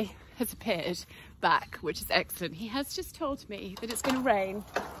Si has appeared back, which is excellent. He has just told me that it's going to rain,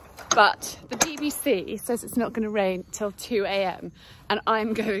 but the BBC says it's not going to rain till 2 AM, and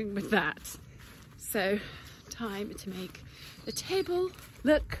I'm going with that. So time to make the table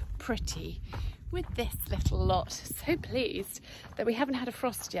look pretty with this little lot. So pleased that we haven't had a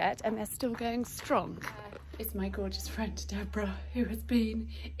frost yet and they're still going strong. It's my gorgeous friend Deborah, who has been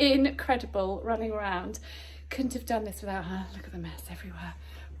incredible running around. Couldn't have done this without her. Look at the mess everywhere.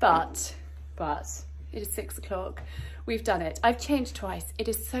 But it is 6 o'clock. We've done it. I've changed twice. It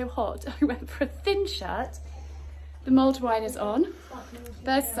is so hot. I went for a thin shirt. The mulled wine is on.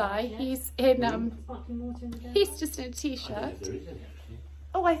 There's Si. He's in he's just in a t-shirt.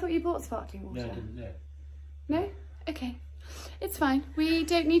 Oh, I thought you bought sparkling water. No, I didn't. No? Okay. It's fine. We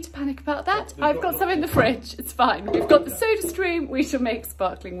don't need to panic about that. I've got some in the fridge. It's fine. We've got the soda stream. We shall make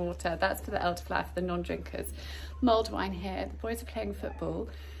sparkling water. That's for the elderflower, for the non-drinkers. Mulled wine here. The boys are playing football.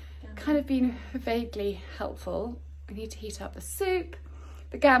 Kind of been vaguely helpful. I need to heat up the soup.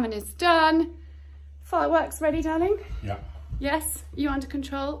 The gammon is done. Fireworks ready, darling? Yeah. Yes? You under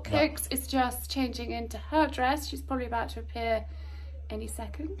control? Cokes is just changing into her dress. She's probably about to appear any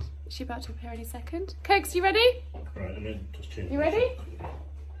second. Is she about to appear any second? Cokes, you ready? Right, I'm in. Just changing. You ready?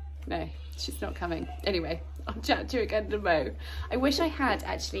 No, she's not coming. Anyway, I'll chat to you again in a mo. I wish I had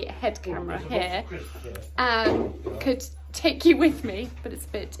actually a head camera here and could take you with me, but it's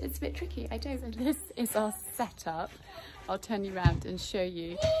a bit tricky. I don't. So this is our setup. I'll turn you around and show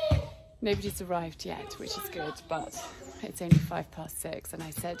you. Nobody's arrived yet, which is good, but it's only 6:05, and I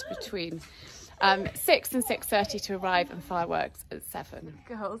said between 6 and 6:30 to arrive, and fireworks at 7.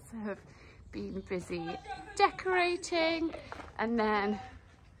 Girls have been busy decorating, and then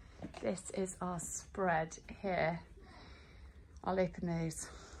this is our spread here. I'll open those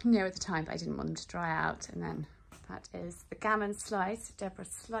nearer the time, but I didn't want them to dry out. And then that is the gammon slice. Deborah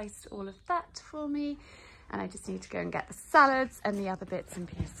sliced all of that for me, and I just need to go and get the salads and the other bits and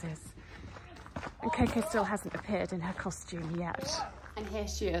pieces. And Coco still hasn't appeared in her costume yet. And here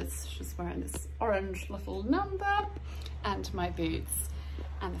she is. She's wearing this orange little number and my boots.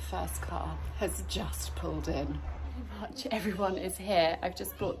 And the first car has just pulled in. Pretty much everyone is here. I've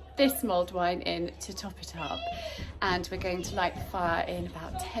just brought this mulled wine in to top it up. And we're going to light the fire in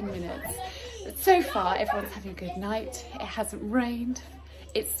about 10 minutes. But so far, everyone's having a good night. It hasn't rained.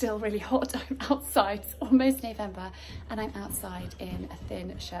 It's still really hot. I'm outside. It's almost November and I'm outside in a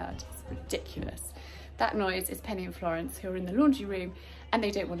thin shirt. It's ridiculous. That noise is Penny and Florence, who are in the laundry room, and they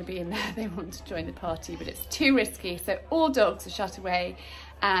don't want to be in there. They want to join the party, but it's too risky. So all dogs are shut away,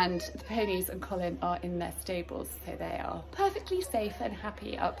 and the ponies and Colin are in their stables. So they are perfectly safe and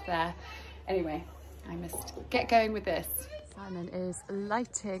happy up there. Anyway, I must get going with this. Simon is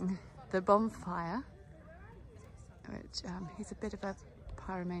lighting the bonfire, which he's a bit of a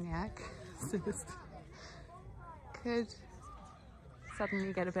pyromaniac. So this could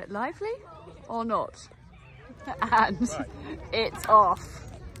suddenly get a bit lively or not. And it's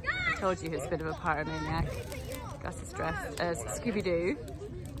off. I told you he was a bit of a pyromaniac. Gus is dressed as Scooby-Doo.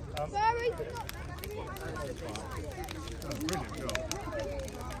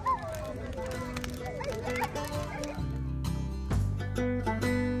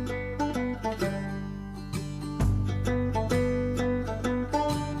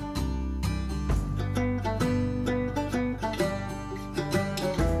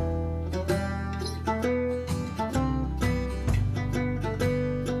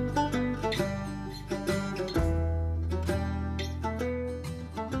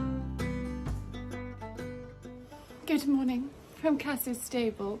 Good morning from Cass's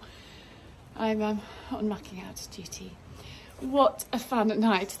stable. I'm on mucking out duty. What a fun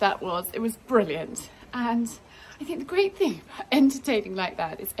night that was. It was brilliant. And I think the great thing about entertaining like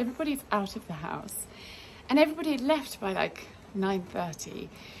that is everybody's out of the house and everybody had left by like 9:30.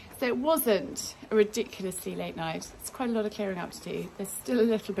 So it wasn't a ridiculously late night. There's quite a lot of clearing up to do. There's still a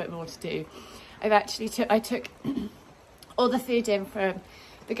little bit more to do. I took all the food in from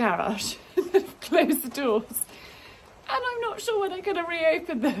the garage and closed the doors. And I'm not sure when I'm going to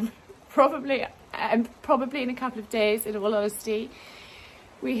reopen them. Probably in a couple of days, in all honesty.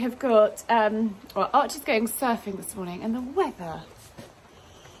 We have got, well, Archie's going surfing this morning, and the weather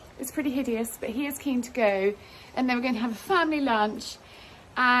is pretty hideous, but he is keen to go. And then we're going to have a family lunch,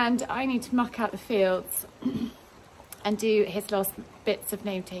 and I need to muck out the fields and do his last bits of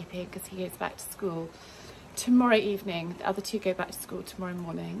name taping because he goes back to school tomorrow evening. The other two go back to school tomorrow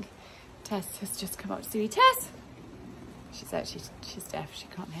morning. Tess has just come up to see me. Tess! She's deaf, she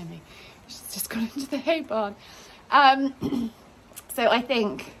can't hear me. She's just gone into the hay barn. So I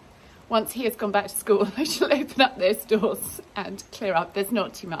think once he has gone back to school, I shall open up those doors and clear up. There's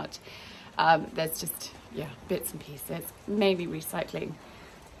not too much. There's just, yeah, bits and pieces, mainly recycling.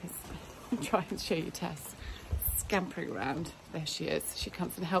 I'll try and show you Tess scampering around. There she is. She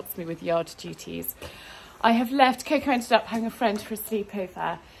comes and helps me with yard duties. I have left. Coco ended up having a friend for a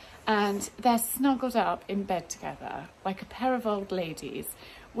sleepover, and they're snuggled up in bed together like a pair of old ladies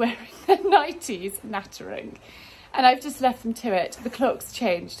wearing their nighties, nattering. And I've just left them to it. The clocks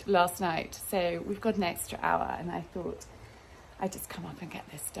changed last night, so we've got an extra hour, and I thought I'd just come up and get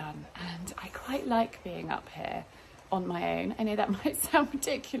this done. And I quite like being up here on my own. I know that might sound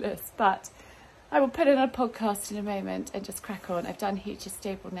ridiculous, but I will put in a podcast in a moment and just crack on. I've done Heech's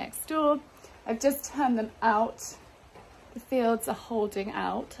stable next door. I've just turned them out. The fields are holding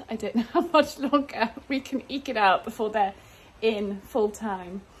out. I don't know how much longer we can eke it out before they're in full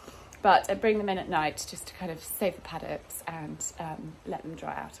time. But I bring them in at night just to kind of save the paddocks and let them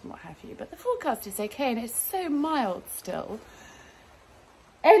dry out and what have you. But the forecast is okay and it's so mild still.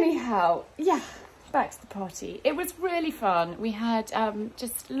 Anyhow, yeah, back to the party. It was really fun. We had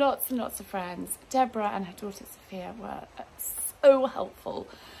just lots and lots of friends. Deborah and her daughter Sophia were so helpful.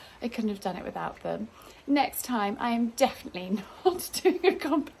 I couldn't have done it without them. Next time, I am definitely not doing a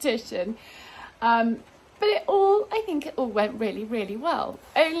competition. But I think it all went really, really well.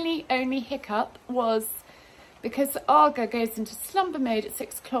 Only hiccup was because Arga goes into slumber mode at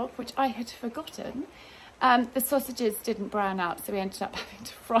 6 o'clock, which I had forgotten. The sausages didn't brown out, so we ended up having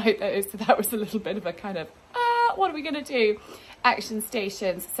to fry those. So that was a little bit of a kind of, what are we going to do? Action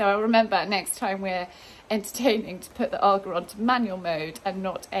stations. So I'll remember next time we're entertaining to put the Arga onto manual mode and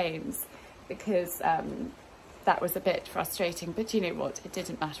not aims, because that was a bit frustrating. But you know what, it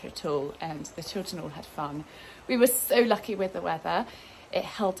didn't matter at all, and the children all had fun. We were so lucky with the weather. It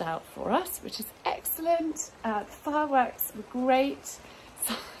held out for us, which is excellent. The fireworks were great.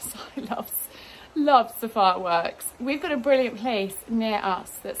 Si loves the fireworks. We've got a brilliant place near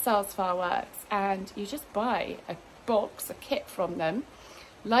us that sells fireworks, and you just buy a kit from them,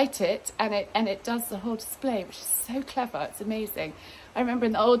 light it, and it does the whole display, which is so clever. It's amazing. I remember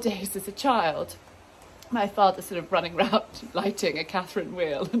in the old days as a child, my father sort of running around lighting a Catherine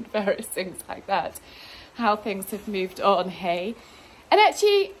wheel and various things like that. How things have moved on, hey? And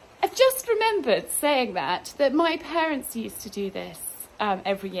actually, I've just remembered saying that my parents used to do this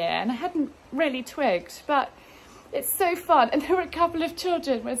every year, and I hadn't really twigged, but It's so fun. And there were a couple of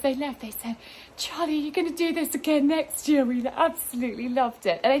children, as they left, they said, Charlie, you're going to do this again next year. We absolutely loved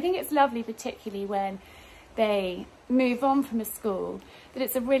it. And I think it's lovely, particularly when they move on from a school, that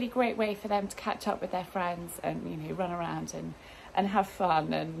it's a really great way for them to catch up with their friends and, you know, run around and have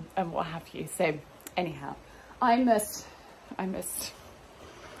fun and what have you. So anyhow, I must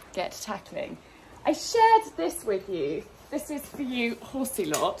get tackling. I shared this with you. This is for you, horsey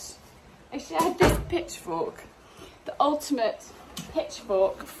lot. I shared this pitchfork, the ultimate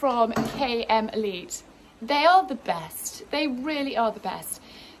pitchfork from KM Elite. They are the best. They really are the best.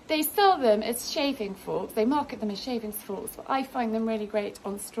 They sell them as shaving forks. They market them as shaving forks, but I find them really great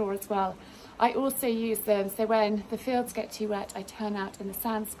on straw as well. I also use them, so when the fields get too wet, I turn out in the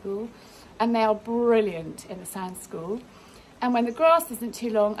sand school, and they are brilliant in the sand school. And when the grass isn't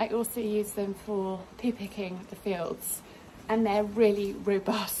too long, I also use them for pea picking the fields, and they're really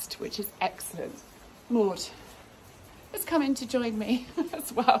robust, which is excellent. Maud has come in to join me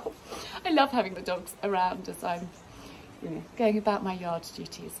as well. I love having the dogs around as I'm, you know, going about my yard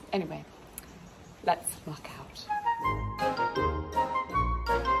duties. Anyway, let's muck out.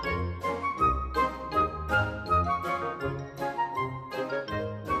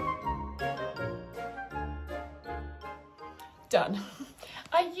 Done.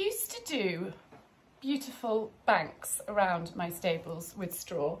 I used to do beautiful banks around my stables with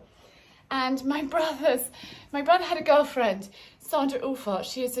straw, and my brother had a girlfriend, Sandra Ulfort.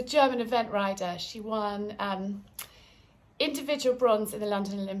 She is a German event rider. She won individual bronze in the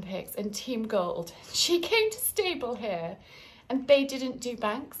London Olympics and team gold. She came to stable here and they didn't do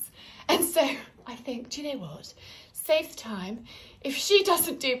banks, and so I think, do you know what, save the time. If she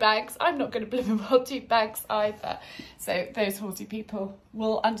doesn't do banks, I'm not going to blooming well do banks either. So those horsey people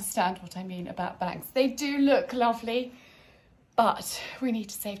will understand what I mean about banks. They do look lovely, but we need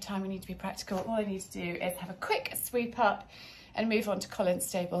to save time. We need to be practical. All I need to do is have a quick sweep up and move on to Colin's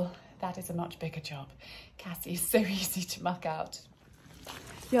stable. That is a much bigger job. Cassie's so easy to muck out.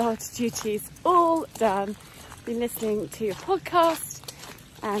 Yard duties all done. Been listening to your podcast,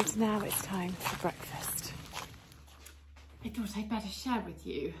 and now it's time for breakfast. I thought I'd better share with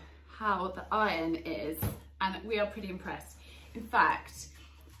you how the iron is, and we are pretty impressed. In fact,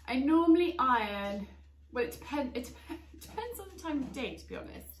 I normally iron, well, it depends on the time of day, to be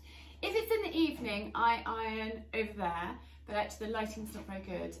honest. If it's in the evening, I iron over there, but actually the lighting's not very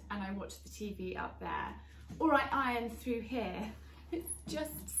good, and I watch the TV up there. Or I iron through here. It's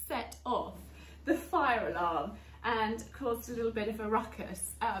just set off the fire alarm and caused a little bit of a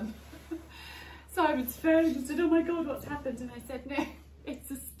ruckus. Simon's phoned and said, oh my God, what's happened? And I said, no, it's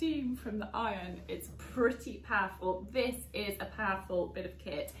the steam from the iron. It's pretty powerful. This is a powerful bit of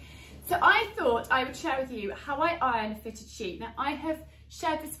kit. So I thought I would share with you how I iron a fitted sheet. Now, I have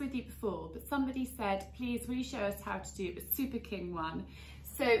shared this with you before, but somebody said, please, will you show us how to do a Super King one?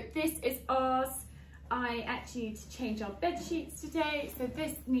 So this is ours. I actually need to change our bed sheets today, so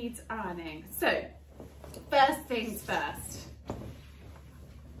this needs ironing. So first things first.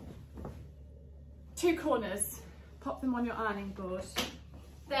 2 corners, pop them on your ironing board.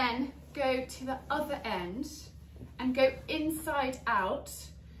 Then go to the other end and go inside out.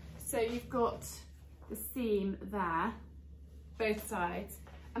 So you've got the seam there, both sides,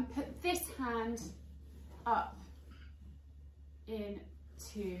 and put this hand up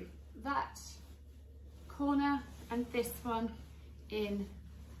into that corner and this one in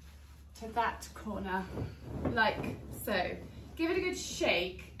to that corner, like so. Give it a good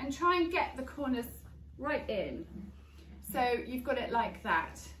shake and try and get the corners right in. So you've got it like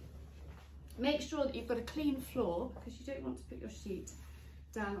that. Make sure that you've got a clean floor, because you don't want to put your sheet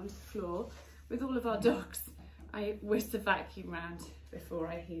down onto the floor. With all of our dogs, I whisk the vacuum round before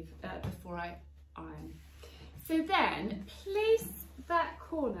I iron. So then place that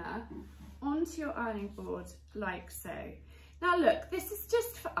corner onto your ironing board like so. Now look, this is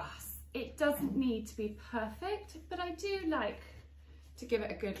just for us. It doesn't need to be perfect, but I do like to give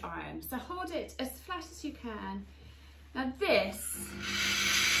it a good iron. So hold it as flat as you can. Now this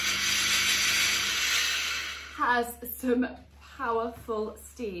has some powerful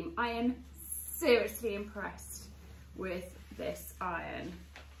steam. I am seriously impressed with this iron.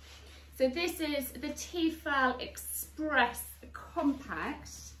 So this is the Tefal Express Compact,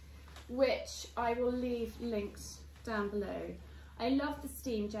 which I will leave linked down below. I love the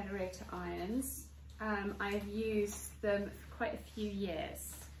steam generator irons. I've used them for quite a few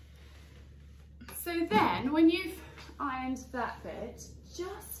years. So then when you've ironed that bit,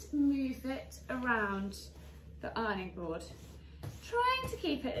 just move it around the ironing board, trying to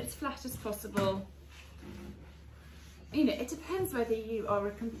keep it as flat as possible. You know, it depends whether you are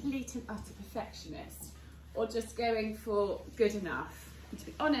a complete and utter perfectionist or just going for good enough. And to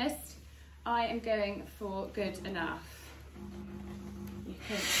be honest, I am going for good enough. You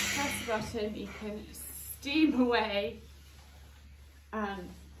can press the button, you can steam away,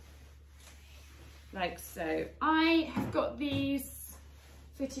 like so. I have got these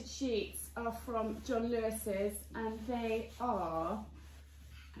fitted sheets are from John Lewis's, and they are,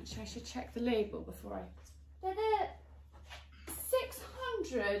 actually I should check the label before they're the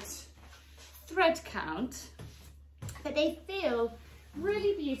 600 thread count, but they feel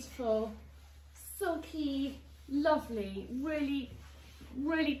really beautiful, silky, lovely,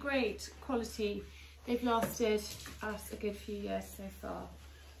 really great quality. They've lasted us a good few years so far.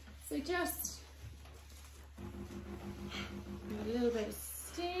 So just a little bit of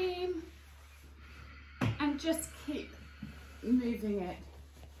steam and just keep moving it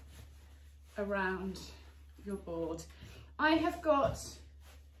around your board. I have got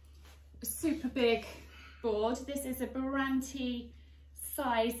a super big board. This is a Baranti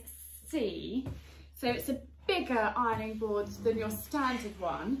size C, so it's a bigger ironing board than your standard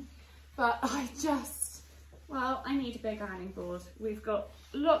one, but I need a big ironing board. We've got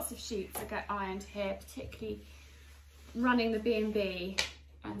lots of sheets that get ironed here, particularly running the B&B,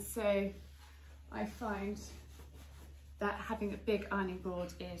 and so I find that having a big ironing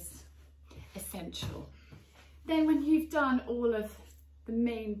board is essential. Then when you've done all of the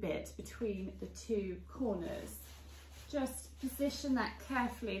main bit between the two corners, just position that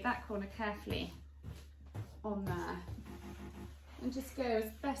carefully, that corner carefully on there, and just go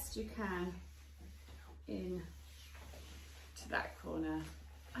as best you can in to that corner.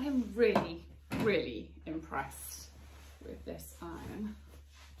 I am really impressed with this iron.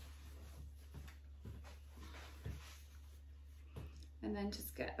 And then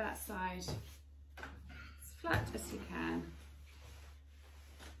just get that side as flat as you can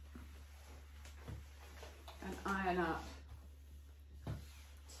and iron up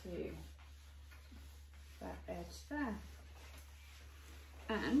to that edge there.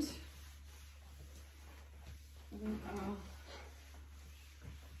 And we are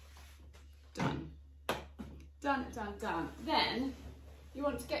done. Done. Then you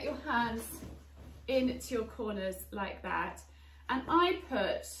want to get your hands into your corners like that. And I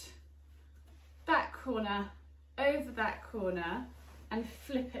put that corner over that corner and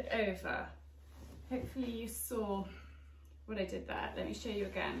flip it over. Hopefully you saw what I did there. Let me show you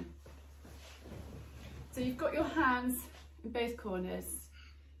again. So you've got your hands in both corners,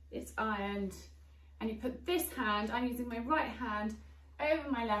 it's ironed, and you put this hand, I'm using my right hand, over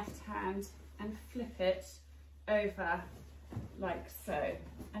my left hand and flip it over like so.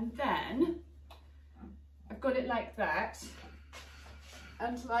 And then I've got it like that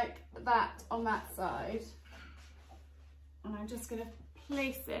and like that on that side. And I'm just going to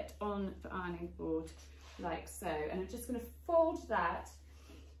place it on the ironing board like so. And I'm just going to fold that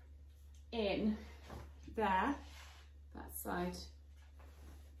in there, that side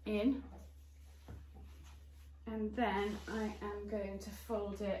in. And then I am going to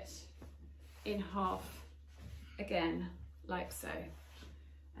fold it in half again, like so.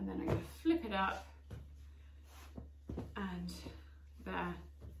 And then I'm going to flip it up, and there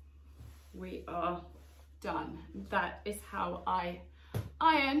we are done. That is how I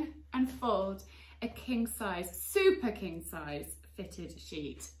iron and fold a king size, super king size fitted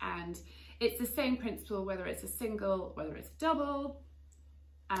sheet. And it's the same principle whether it's a single, whether it's a double,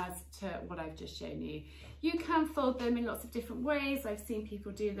 as to what I've just shown you. You can fold them in lots of different ways. I've seen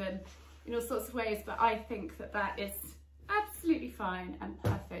people do them in all sorts of ways, but I think that that is absolutely fine and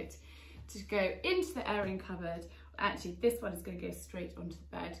perfect to go into the airing cupboard. Actually, this one is going to go straight onto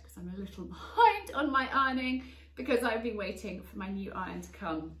the bed because I'm a little behind on my ironing because I've been waiting for my new iron to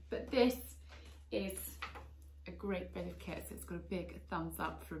come. But this is a great bit of kit, so it's got a big thumbs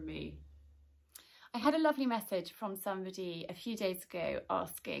up from me. I had a lovely message from somebody a few days ago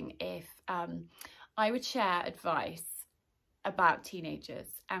asking if I would share advice about teenagers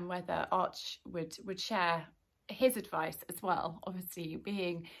and whether Arch would share his advice as well, obviously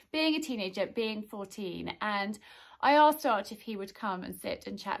being a teenager, being 14. And I asked Arch if he would come and sit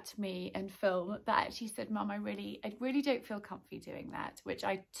and chat to me and film, but actually said, Mum, I really don't feel comfy doing that, which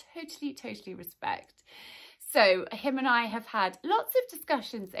I totally respect. So him and I have had lots of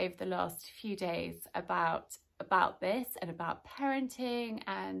discussions over the last few days about this and about parenting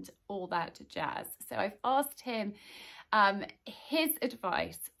and all that jazz. So I've asked him his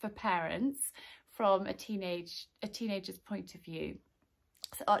advice for parents from a teenager's point of view.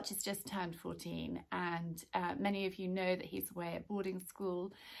 So Archie's just turned 14, and many of you know that he's away at boarding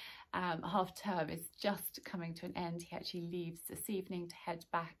school. Half term is just coming to an end. He actually leaves this evening to head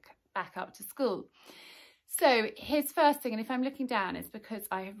back up to school. So his first thing, and if I'm looking down, it's because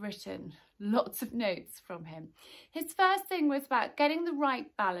I have written lots of notes from him. His first thing was about getting the right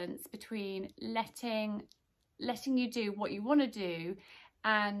balance between letting you do what you want to do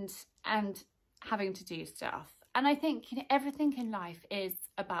and having to do stuff. And I think, you know, everything in life is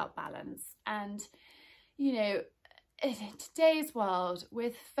about balance. And, you know, in today's world,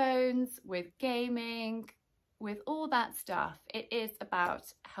 with phones, with gaming, with all that stuff, it is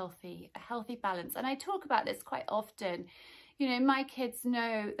about a healthy balance. And I talk about this quite often. You know, my kids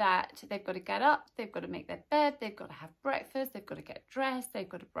know that they've got to get up, they've got to make their bed, they've got to have breakfast, they've got to get dressed, they've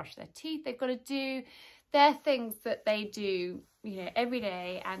got to brush their teeth, they've got to do their things that they do, you know, every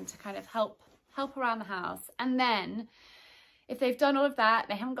day, and to kind of help around the house. And then if they've done all of that,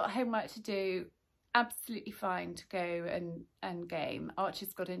 they haven't got homework to do, absolutely fine to go and game.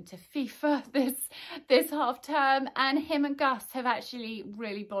 Archie's got into FIFA this half term, and him and Gus have actually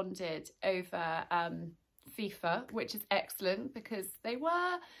really bonded over FIFA, which is excellent, because they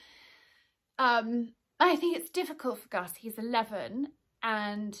were I think it's difficult for Gus. He's 11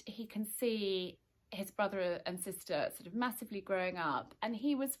 and he can see his brother and sister sort of massively growing up, and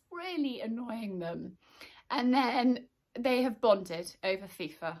he was really annoying them, and then they have bonded over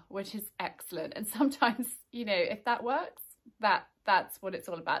FIFA, which is excellent. And sometimes, you know, if that works, that's what it's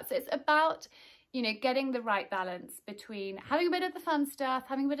all about. So it's about, you know, getting the right balance between having a bit of the fun stuff,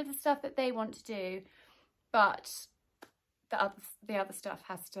 having a bit of the stuff that they want to do, but the other stuff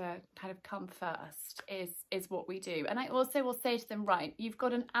has to kind of come first, is what we do. And I also will say to them, right, you've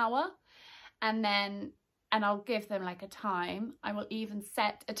got an hour, and I'll give them like a time. I will even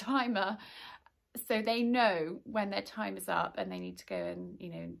set a timer so they know when their time is up and they need to go and, you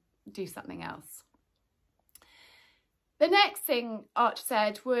know, do something else. The next thing Arch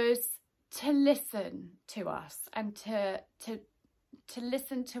said was to listen to us, and to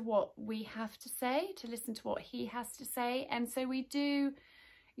listen to what we have to say, to listen to what he has to say. And so we do,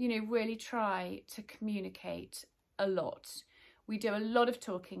 you know, really try to communicate a lot. We do a lot of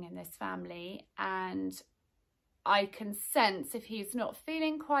talking in this family, and I can sense if he's not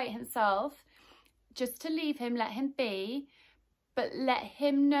feeling quite himself, just to leave him, let him be, but let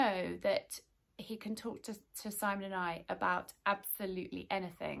him know that he can talk to Simon and I about absolutely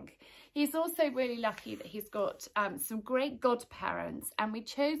anything. He's also really lucky that he's got some great godparents, and we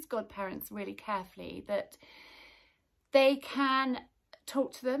chose godparents really carefully, that they can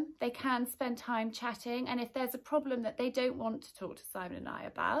talk to them, they can spend time chatting, and if there's a problem that they don't want to talk to Simon and I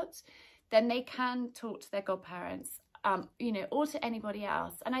about, then they can talk to their godparents, you know, or to anybody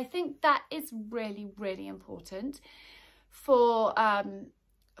else. And I think that is really, really important for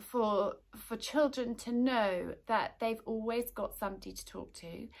children to know that they've always got somebody to talk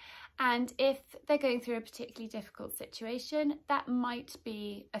to. And if they're going through a particularly difficult situation, that might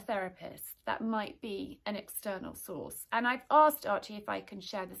be a therapist, that might be an external source. And I've asked Archie if I can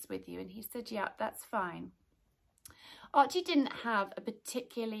share this with you, and he said, yeah, that's fine. Archie didn't have a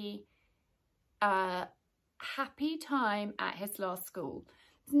particularly happy time at his last school.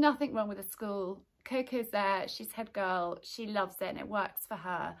 There's nothing wrong with the school. Coco's there, she's head girl, she loves it and it works for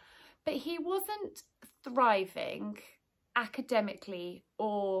her. But he wasn't thriving academically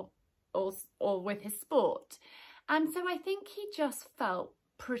or with his sport. And so I think he just felt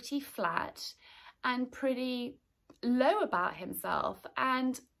pretty flat and pretty low about himself,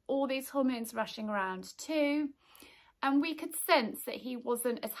 and all these hormones rushing around too. And we could sense that he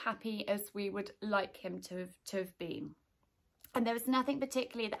wasn't as happy as we would like him to have been. And there was nothing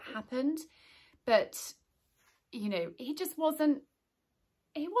particularly that happened, but, you know, he wasn't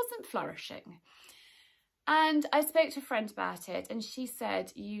flourishing. And I spoke to a friend about it, and she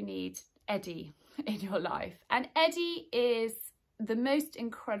said, you need Eddie in your life. And Eddie is the most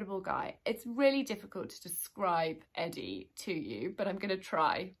incredible guy. It's really difficult to describe Eddie to you, but I'm going to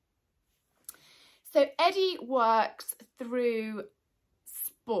try. So Eddie works through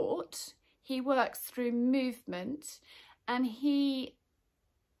sport, he works through movement, and he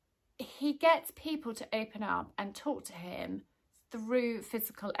gets people to open up and talk to him through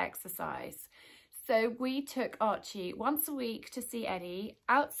physical exercise. So we took Archie once a week to see Eddie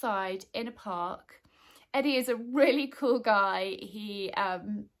outside in a park. Eddie is a really cool guy. He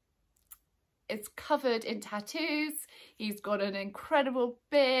is covered in tattoos. He's got an incredible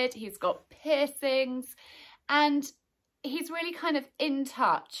beard. He's got piercings, and he's really kind of in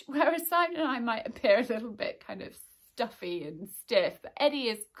touch, whereas Simon and I might appear a little bit kind of stuffy and stiff, but Eddie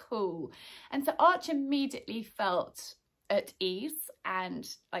is cool. And so Arch immediately felt at ease, and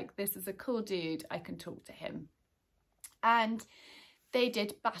like, this is a cool dude, I can talk to him. And they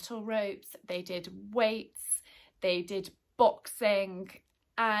did battle ropes, they did weights, they did boxing,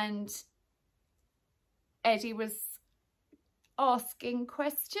 and Eddie was asking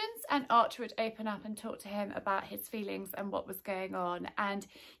questions, and Archie would open up and talk to him about his feelings and what was going on, and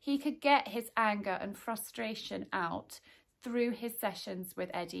he could get his anger and frustration out through his sessions with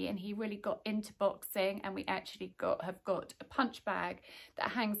Eddie. And he really got into boxing, and we actually have got a punch bag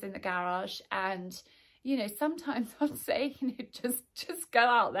that hangs in the garage. And you know, sometimes I'd say, you know, just go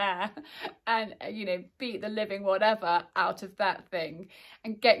out there and, you know, beat the living whatever out of that thing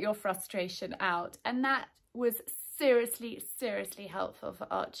and get your frustration out. And that was seriously helpful for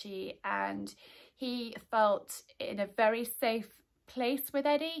Archie, and he felt in a very safe place with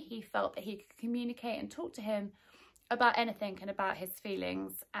Eddie. He felt that he could communicate and talk to him about anything and about his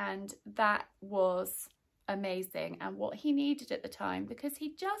feelings, and that was amazing and what he needed at the time, because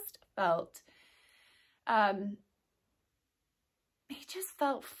he just felt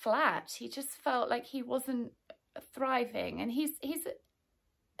flat. He just felt like he wasn't thriving. And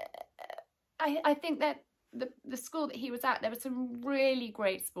I think that the school that he was at, there were some really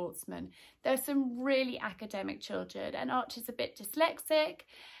great sportsmen. There were some really academic children, and Archie's a bit dyslexic.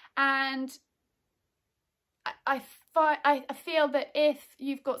 And I feel that if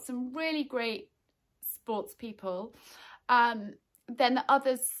you've got some really great sports people, then the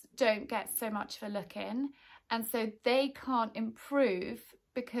others don't get so much of a look in, and so they can't improve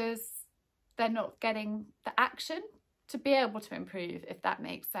because they're not getting the action to be able to improve, if that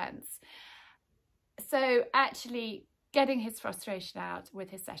makes sense. So actually getting his frustration out with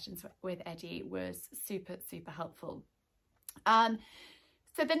his sessions with Eddie was super helpful.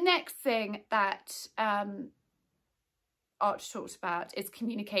 So the next thing that Arch talked about is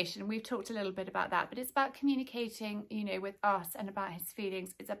communication. We've talked a little bit about that, but it's about communicating, you know, with us and about his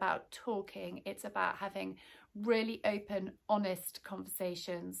feelings. It's about talking. It's about having really open, honest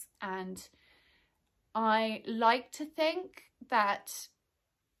conversations. And I like to think that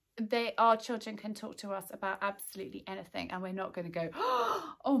our children can talk to us about absolutely anything, and we're not going to go,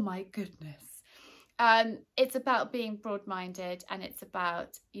 oh my goodness. It's about being broad-minded, and it's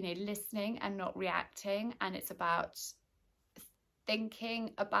about, you know, listening and not reacting, and it's about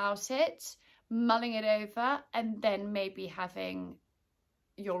thinking about it, mulling it over, and then maybe having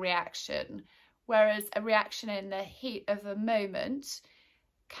your reaction. Whereas a reaction in the heat of a moment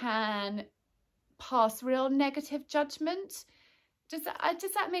can pass real negative judgment. Does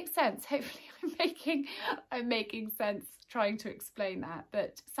that make sense? Hopefully I'm making sense trying to explain that.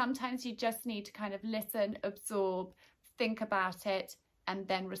 But sometimes you just need to kind of listen, absorb, think about it, and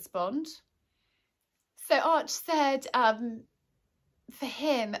then respond. So Arch said, for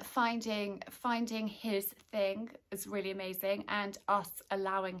him, finding his thing is really amazing, and us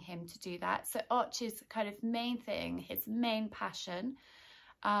allowing him to do that. So Archie's kind of main thing, his main passion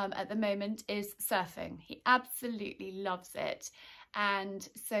at the moment is surfing. He absolutely loves it. And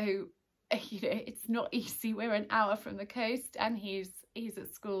so, you know, it's not easy. We're an hour from the coast, and he's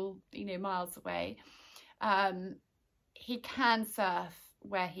at school, you know, miles away. He can surf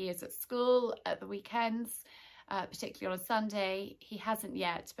where he is at school at the weekends, particularly on a Sunday. He hasn't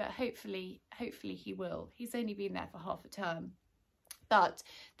yet, but hopefully he will. He's only been there for half a term. But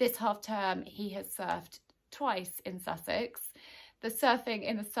this half term, he has surfed twice in Sussex. The surfing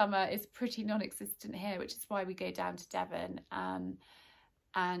in the summer is pretty non-existent here, which is why we go down to Devon. And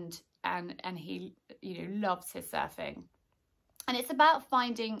he, you know, loves his surfing. And it's about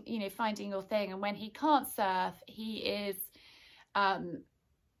finding your thing. And when he can't surf, he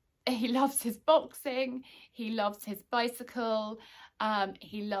loves his boxing, he loves his bicycle,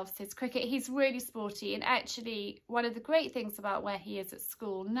 he loves his cricket. He's really sporty. And actually, one of the great things about where he is at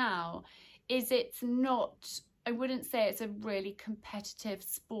school now is it's not, I wouldn't say it's a really competitive,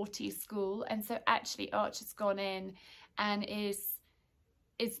 sporty school. And so actually Arch has gone in and is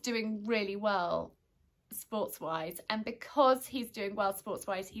doing really well sports-wise. And because he's doing well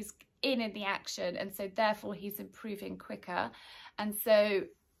sports-wise, he's in the action. And so therefore he's improving quicker. And so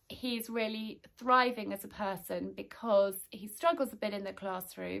he's really thriving as a person, because he struggles a bit in the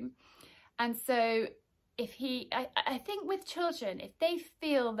classroom. And so I think with children, if they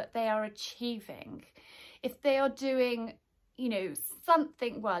feel that they are achieving, if they are doing, you know,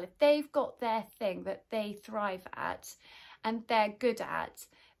 something well, if they've got their thing that they thrive at and they're good at,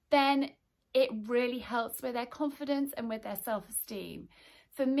 then it really helps with their confidence and with their self-esteem.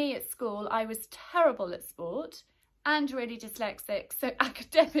 For me at school, I was terrible at sport and really dyslexic, so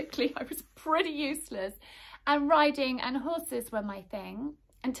academically I was pretty useless, and riding and horses were my thing,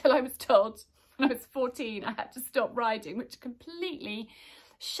 until I was told when I was 14 I had to stop riding, which completely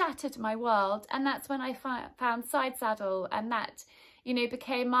shattered my world. And that's when I found side saddle, and that, you know,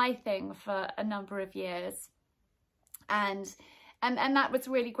 became my thing for a number of years. And And that was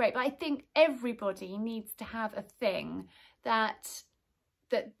really great. But I think everybody needs to have a thing that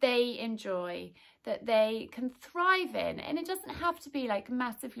they enjoy, that they can thrive in. And it doesn't have to be like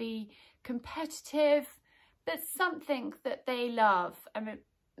massively competitive, but something that they love. I mean,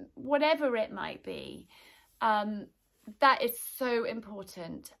 whatever it might be, that is so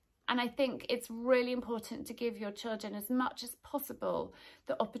important. And I think it's really important to give your children as much as possible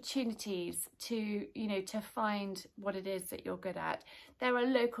the opportunities to, you know, to find what it is that you're good at. There are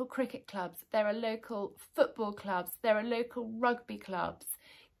local cricket clubs, there are local football clubs, there are local rugby clubs.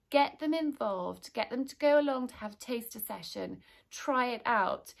 Get them involved, get them to go along to have a taster session, try it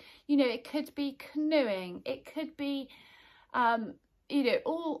out. You know, it could be canoeing, it could be, you know,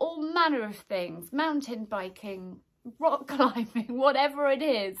 all manner of things, mountain biking, rock climbing, whatever it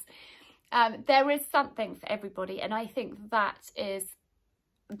is. There is something for everybody, and I think that is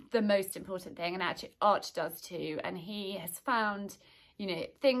the most important thing. And actually Archie does too, and he has found, you know,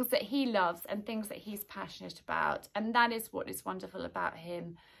 things that he loves and things that he's passionate about, and that is what is wonderful about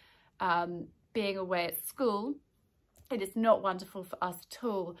him being away at school. It is not wonderful for us at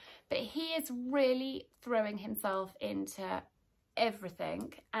all, but he is really throwing himself into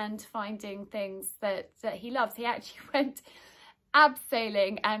everything and finding things that he loves. He actually went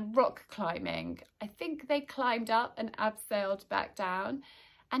abseiling and rock climbing. I think they climbed up and abseiled back down,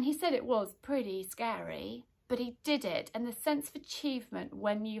 and he said it was pretty scary, but he did it. And the sense of achievement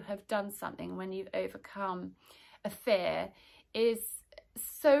when you have done something, when you've overcome a fear, is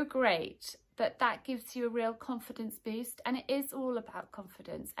so great that gives you a real confidence boost. And it is all about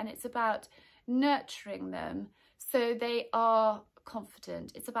confidence, and it's about nurturing them so they are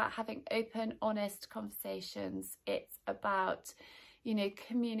confident. It's about having open, honest conversations. It's about, you know,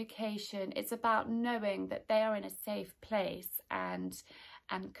 communication. It's about knowing that they are in a safe place and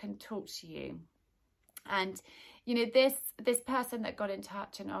can talk to you. And, you know, this person that got in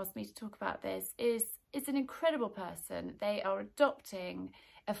touch and asked me to talk about this is an incredible person. They are adopting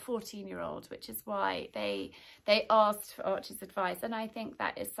a 14-year-old, which is why they asked for Archie's advice. And I think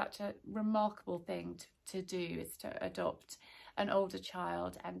that is such a remarkable thing to do, is to adopt an older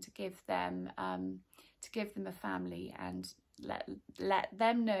child and to give them a family and let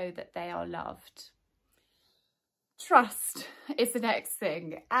them know that they are loved. Trust is the next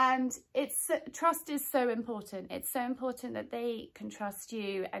thing, and trust is so important. It's so important that they can trust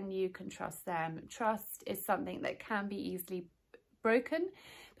you and you can trust them. Trust is something that can be easily broken,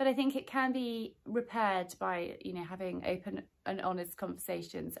 but I think it can be repaired by, you know, having open and honest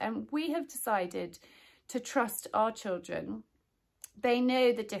conversations. And we have decided to trust our children. They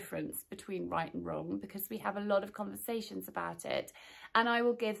know the difference between right and wrong because we have a lot of conversations about it, and I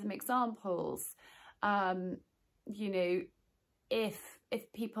will give them examples. You know, if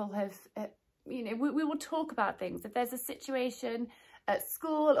people have, you know, we will talk about things. If there's a situation at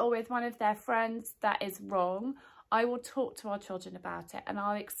school or with one of their friends that is wrong, I will talk to our children about it, and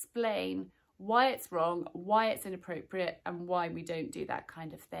I'll explain why it's wrong, why it's inappropriate, and why we don't do that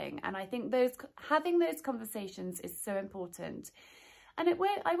kind of thing. And I think having those conversations is so important. And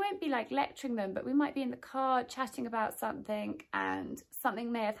I won't be like lecturing them, but we might be in the car chatting about something, and something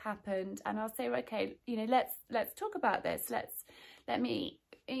may have happened, and I'll say, okay, you know, let's talk about this. Let me,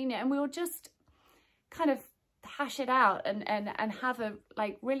 you know, and we'll just kind of hash it out and have a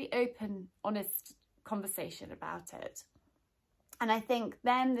like really open, honest conversation about it. And I think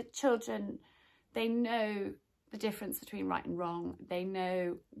then the children, they know the difference between right and wrong. They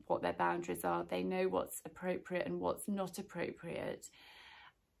know what their boundaries are. They know what's appropriate and what's not appropriate.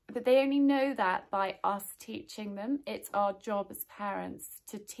 But they only know that by us teaching them. It's our job as parents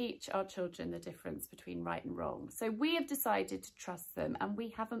to teach our children the difference between right and wrong. So we have decided to trust them, and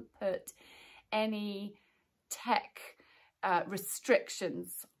we haven't put any tech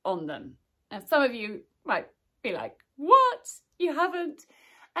restrictions on them. Now, some of you might be like, what? You haven't?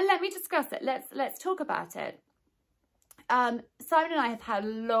 And let me discuss it. Let's talk about it. Simon and I have had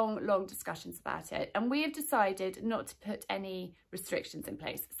long discussions about it, and we have decided not to put any restrictions in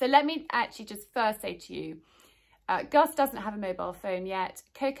place. So let me actually just first say to you, Gus doesn't have a mobile phone yet.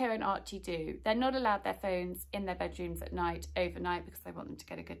 Coco and Archie do. They're not allowed their phones in their bedrooms at night, overnight, because I want them to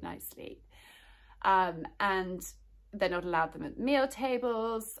get a good night's sleep. And they're not allowed them at meal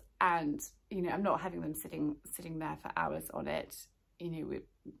tables, and, you know, I'm not having them sitting there for hours on it. You know,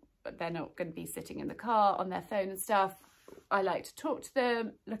 they're not going to be sitting in the car on their phone and stuff. I like to talk to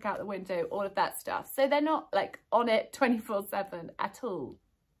them, look out the window, all of that stuff. So they're not like on it 24/7 at all.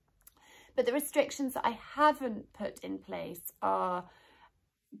 But the restrictions that I haven't put in place are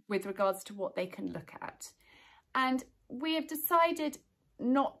with regards to what they can look at. And we have decided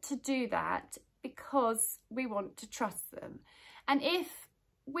not to do that because we want to trust them. And if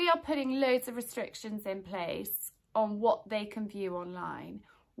we are putting loads of restrictions in place on what they can view online,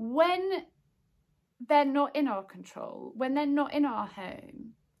 when they're not in our control, when they're not in our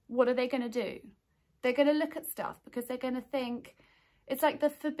home, what are they going to do? They're going to look at stuff because they're going to think, it's like the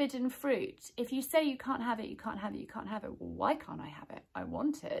forbidden fruit. If you say you can't have it, you can't have it, you can't have it. Well, why can't I have it? I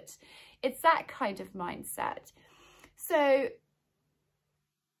want it. It's that kind of mindset. So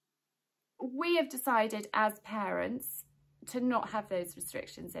we have decided as parents to not have those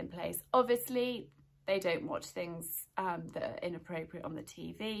restrictions in place. Obviously, they don't watch things that are inappropriate on the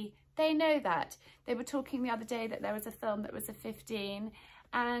TV. They know that. They were talking the other day that there was a film that was a 15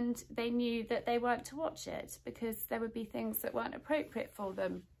 and they knew that they weren't to watch it because there would be things that weren't appropriate for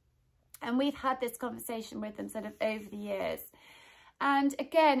them. And we've had this conversation with them sort of over the years. And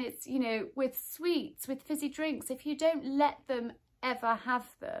again, it's, you know, with sweets, with fizzy drinks, if you don't let them ever have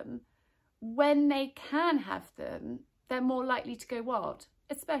them, when they can have them, they're more likely to go wild,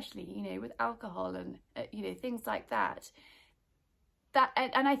 especially, you know, with alcohol and, you know, things like that.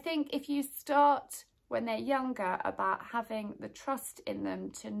 And I think if you start when they're younger about having the trust in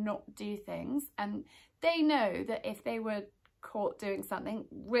them to not do things, and they know that if they were caught doing something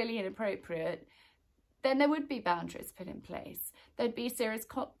really inappropriate, then there would be boundaries put in place. There'd be serious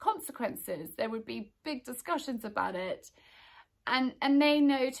consequences. There would be big discussions about it. And they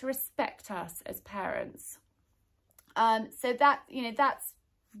know to respect us as parents. So that, you know, that's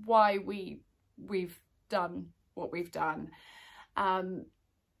why we've done what we've done.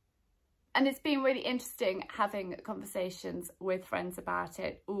 And it's been really interesting having conversations with friends about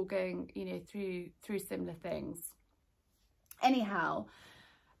it, all going, you know, through similar things. Anyhow,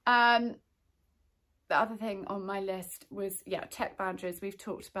 the other thing on my list was, yeah, tech boundaries. We've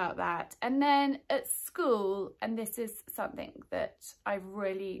talked about that. And then at school, and this is something that I've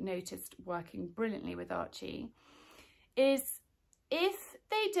really noticed working brilliantly with Archie, is if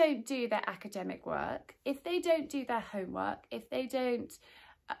they don't do their academic work, if they don't do their homework, if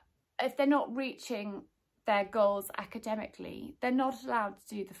they're not reaching their goals academically, they're not allowed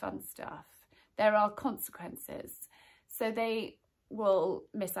to do the fun stuff. There are consequences. So they will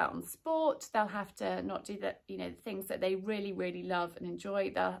miss out on sport. They'll have to not do the, you know, the things that they really, really love and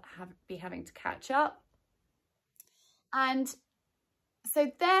enjoy. They'll be having to catch up. And so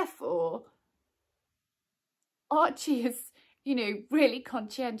therefore, Archie is, you know, really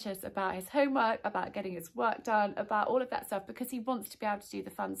conscientious about his homework, about getting his work done, about all of that stuff, because he wants to be able to do the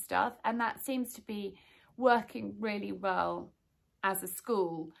fun stuff. And that seems to be working really well as a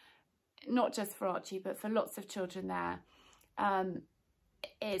school, not just for Archie, but for lots of children there.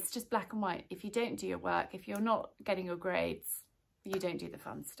 It's just black and white. If you don't do your work, if you're not getting your grades, you don't do the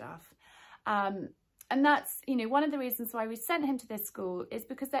fun stuff. And that's, you know, one of the reasons why we sent him to this school is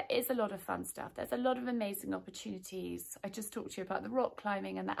because there is a lot of fun stuff. There's a lot of amazing opportunities. I just talked to you about the rock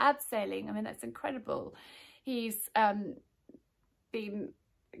climbing and the abseiling. I mean, that's incredible. He's been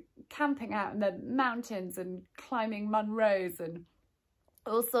camping out in the mountains and climbing Munros and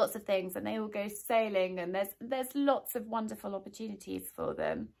all sorts of things, and they all go sailing, and there's lots of wonderful opportunities for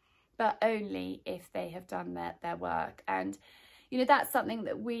them, but only if they have done their work. And, you know, that's something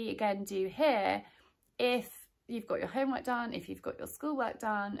that we again do here. If you've got your homework done, if you've got your schoolwork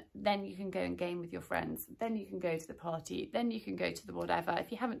done, then you can go and game with your friends, then you can go to the party, then you can go to the whatever.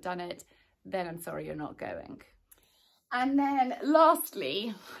 If you haven't done it, then I'm sorry, you're not going. And then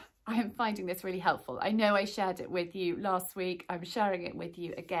lastly, I am finding this really helpful. I know I shared it with you last week. I'm sharing it with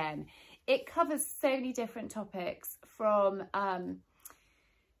you again. It covers so many different topics from,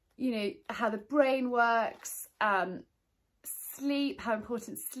 you know, how the brain works, sleep, how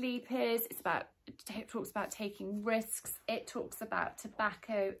important sleep is. It talks about taking risks. It talks about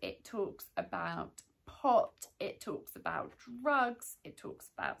tobacco. It talks about pot. It talks about drugs. It talks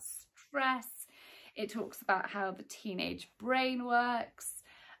about stress. It talks about how the teenage brain works.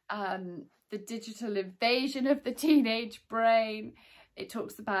 The digital invasion of the teenage brain. It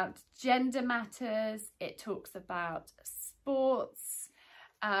talks about gender matters. It talks about sports.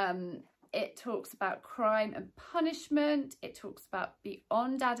 It talks about crime and punishment. It talks about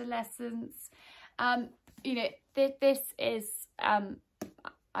beyond adolescence. You know, this is, I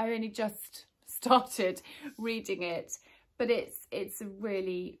only just started reading it, but it's a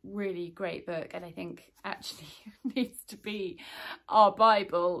really, really great book, and I think actually needs to be our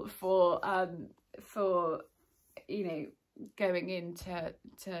Bible for you know, going into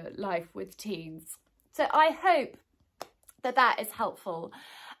life with teens. So I hope that is helpful.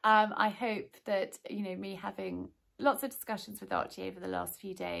 I hope that, you know, me having lots of discussions with Archie over the last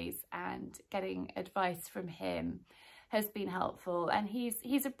few days and getting advice from him has been helpful. And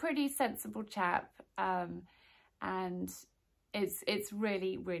he's a pretty sensible chap, and it's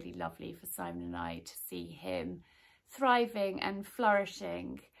really, really lovely for Simon and I to see him thriving and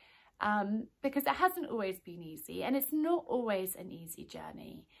flourishing, because it hasn't always been easy, and it's not always an easy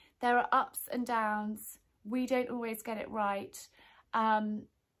journey. There are ups and downs. We don't always get it right,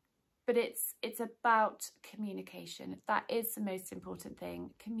 but it's about communication. That is the most important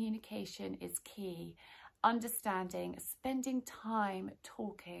thing. Communication is key. Understanding, spending time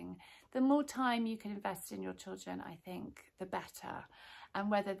talking. The more time you can invest in your children, I think, the better. And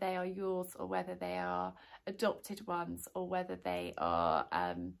whether they are yours or whether they are adopted ones or whether they are,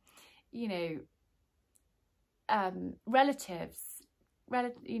 relatives,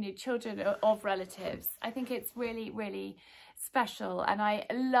 children of relatives. I think it's really, really special. And I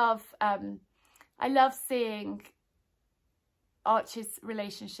love seeing Archie's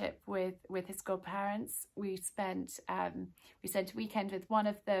relationship with his godparents. We spent a weekend with one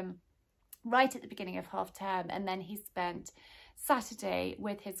of them right at the beginning of half term, and then he spent Saturday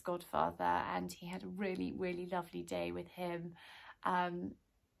with his godfather, and he had a really, really lovely day with him. And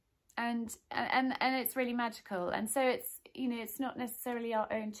it's really magical. And so it's not necessarily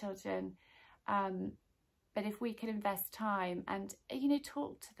our own children, but if we can invest time and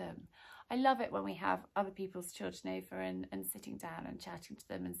talk to them. I love it when we have other people's children over and sitting down and chatting to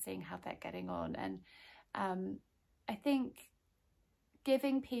them and seeing how they're getting on. And I think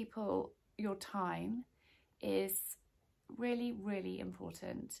giving people your time is really, really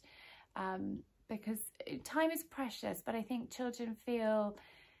important, because time is precious. But I think children feel,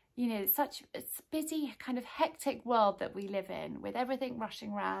 such a busy, kind of hectic world that we live in, with everything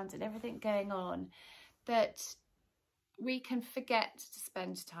rushing around and everything going on, that we can forget to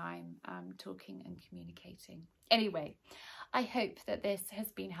spend time talking and communicating. Anyway, I hope that this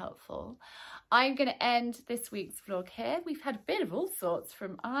has been helpful. I'm going to end this week's vlog here. We've had a bit of all sorts,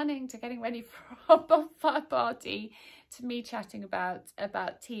 from ironing to getting ready for our bonfire party to me chatting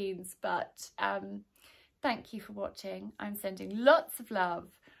about teens. But thank you for watching. I'm sending lots of love.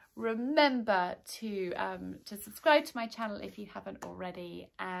 Remember to subscribe to my channel if you haven't already,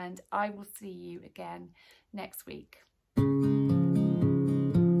 and I will see you again next week.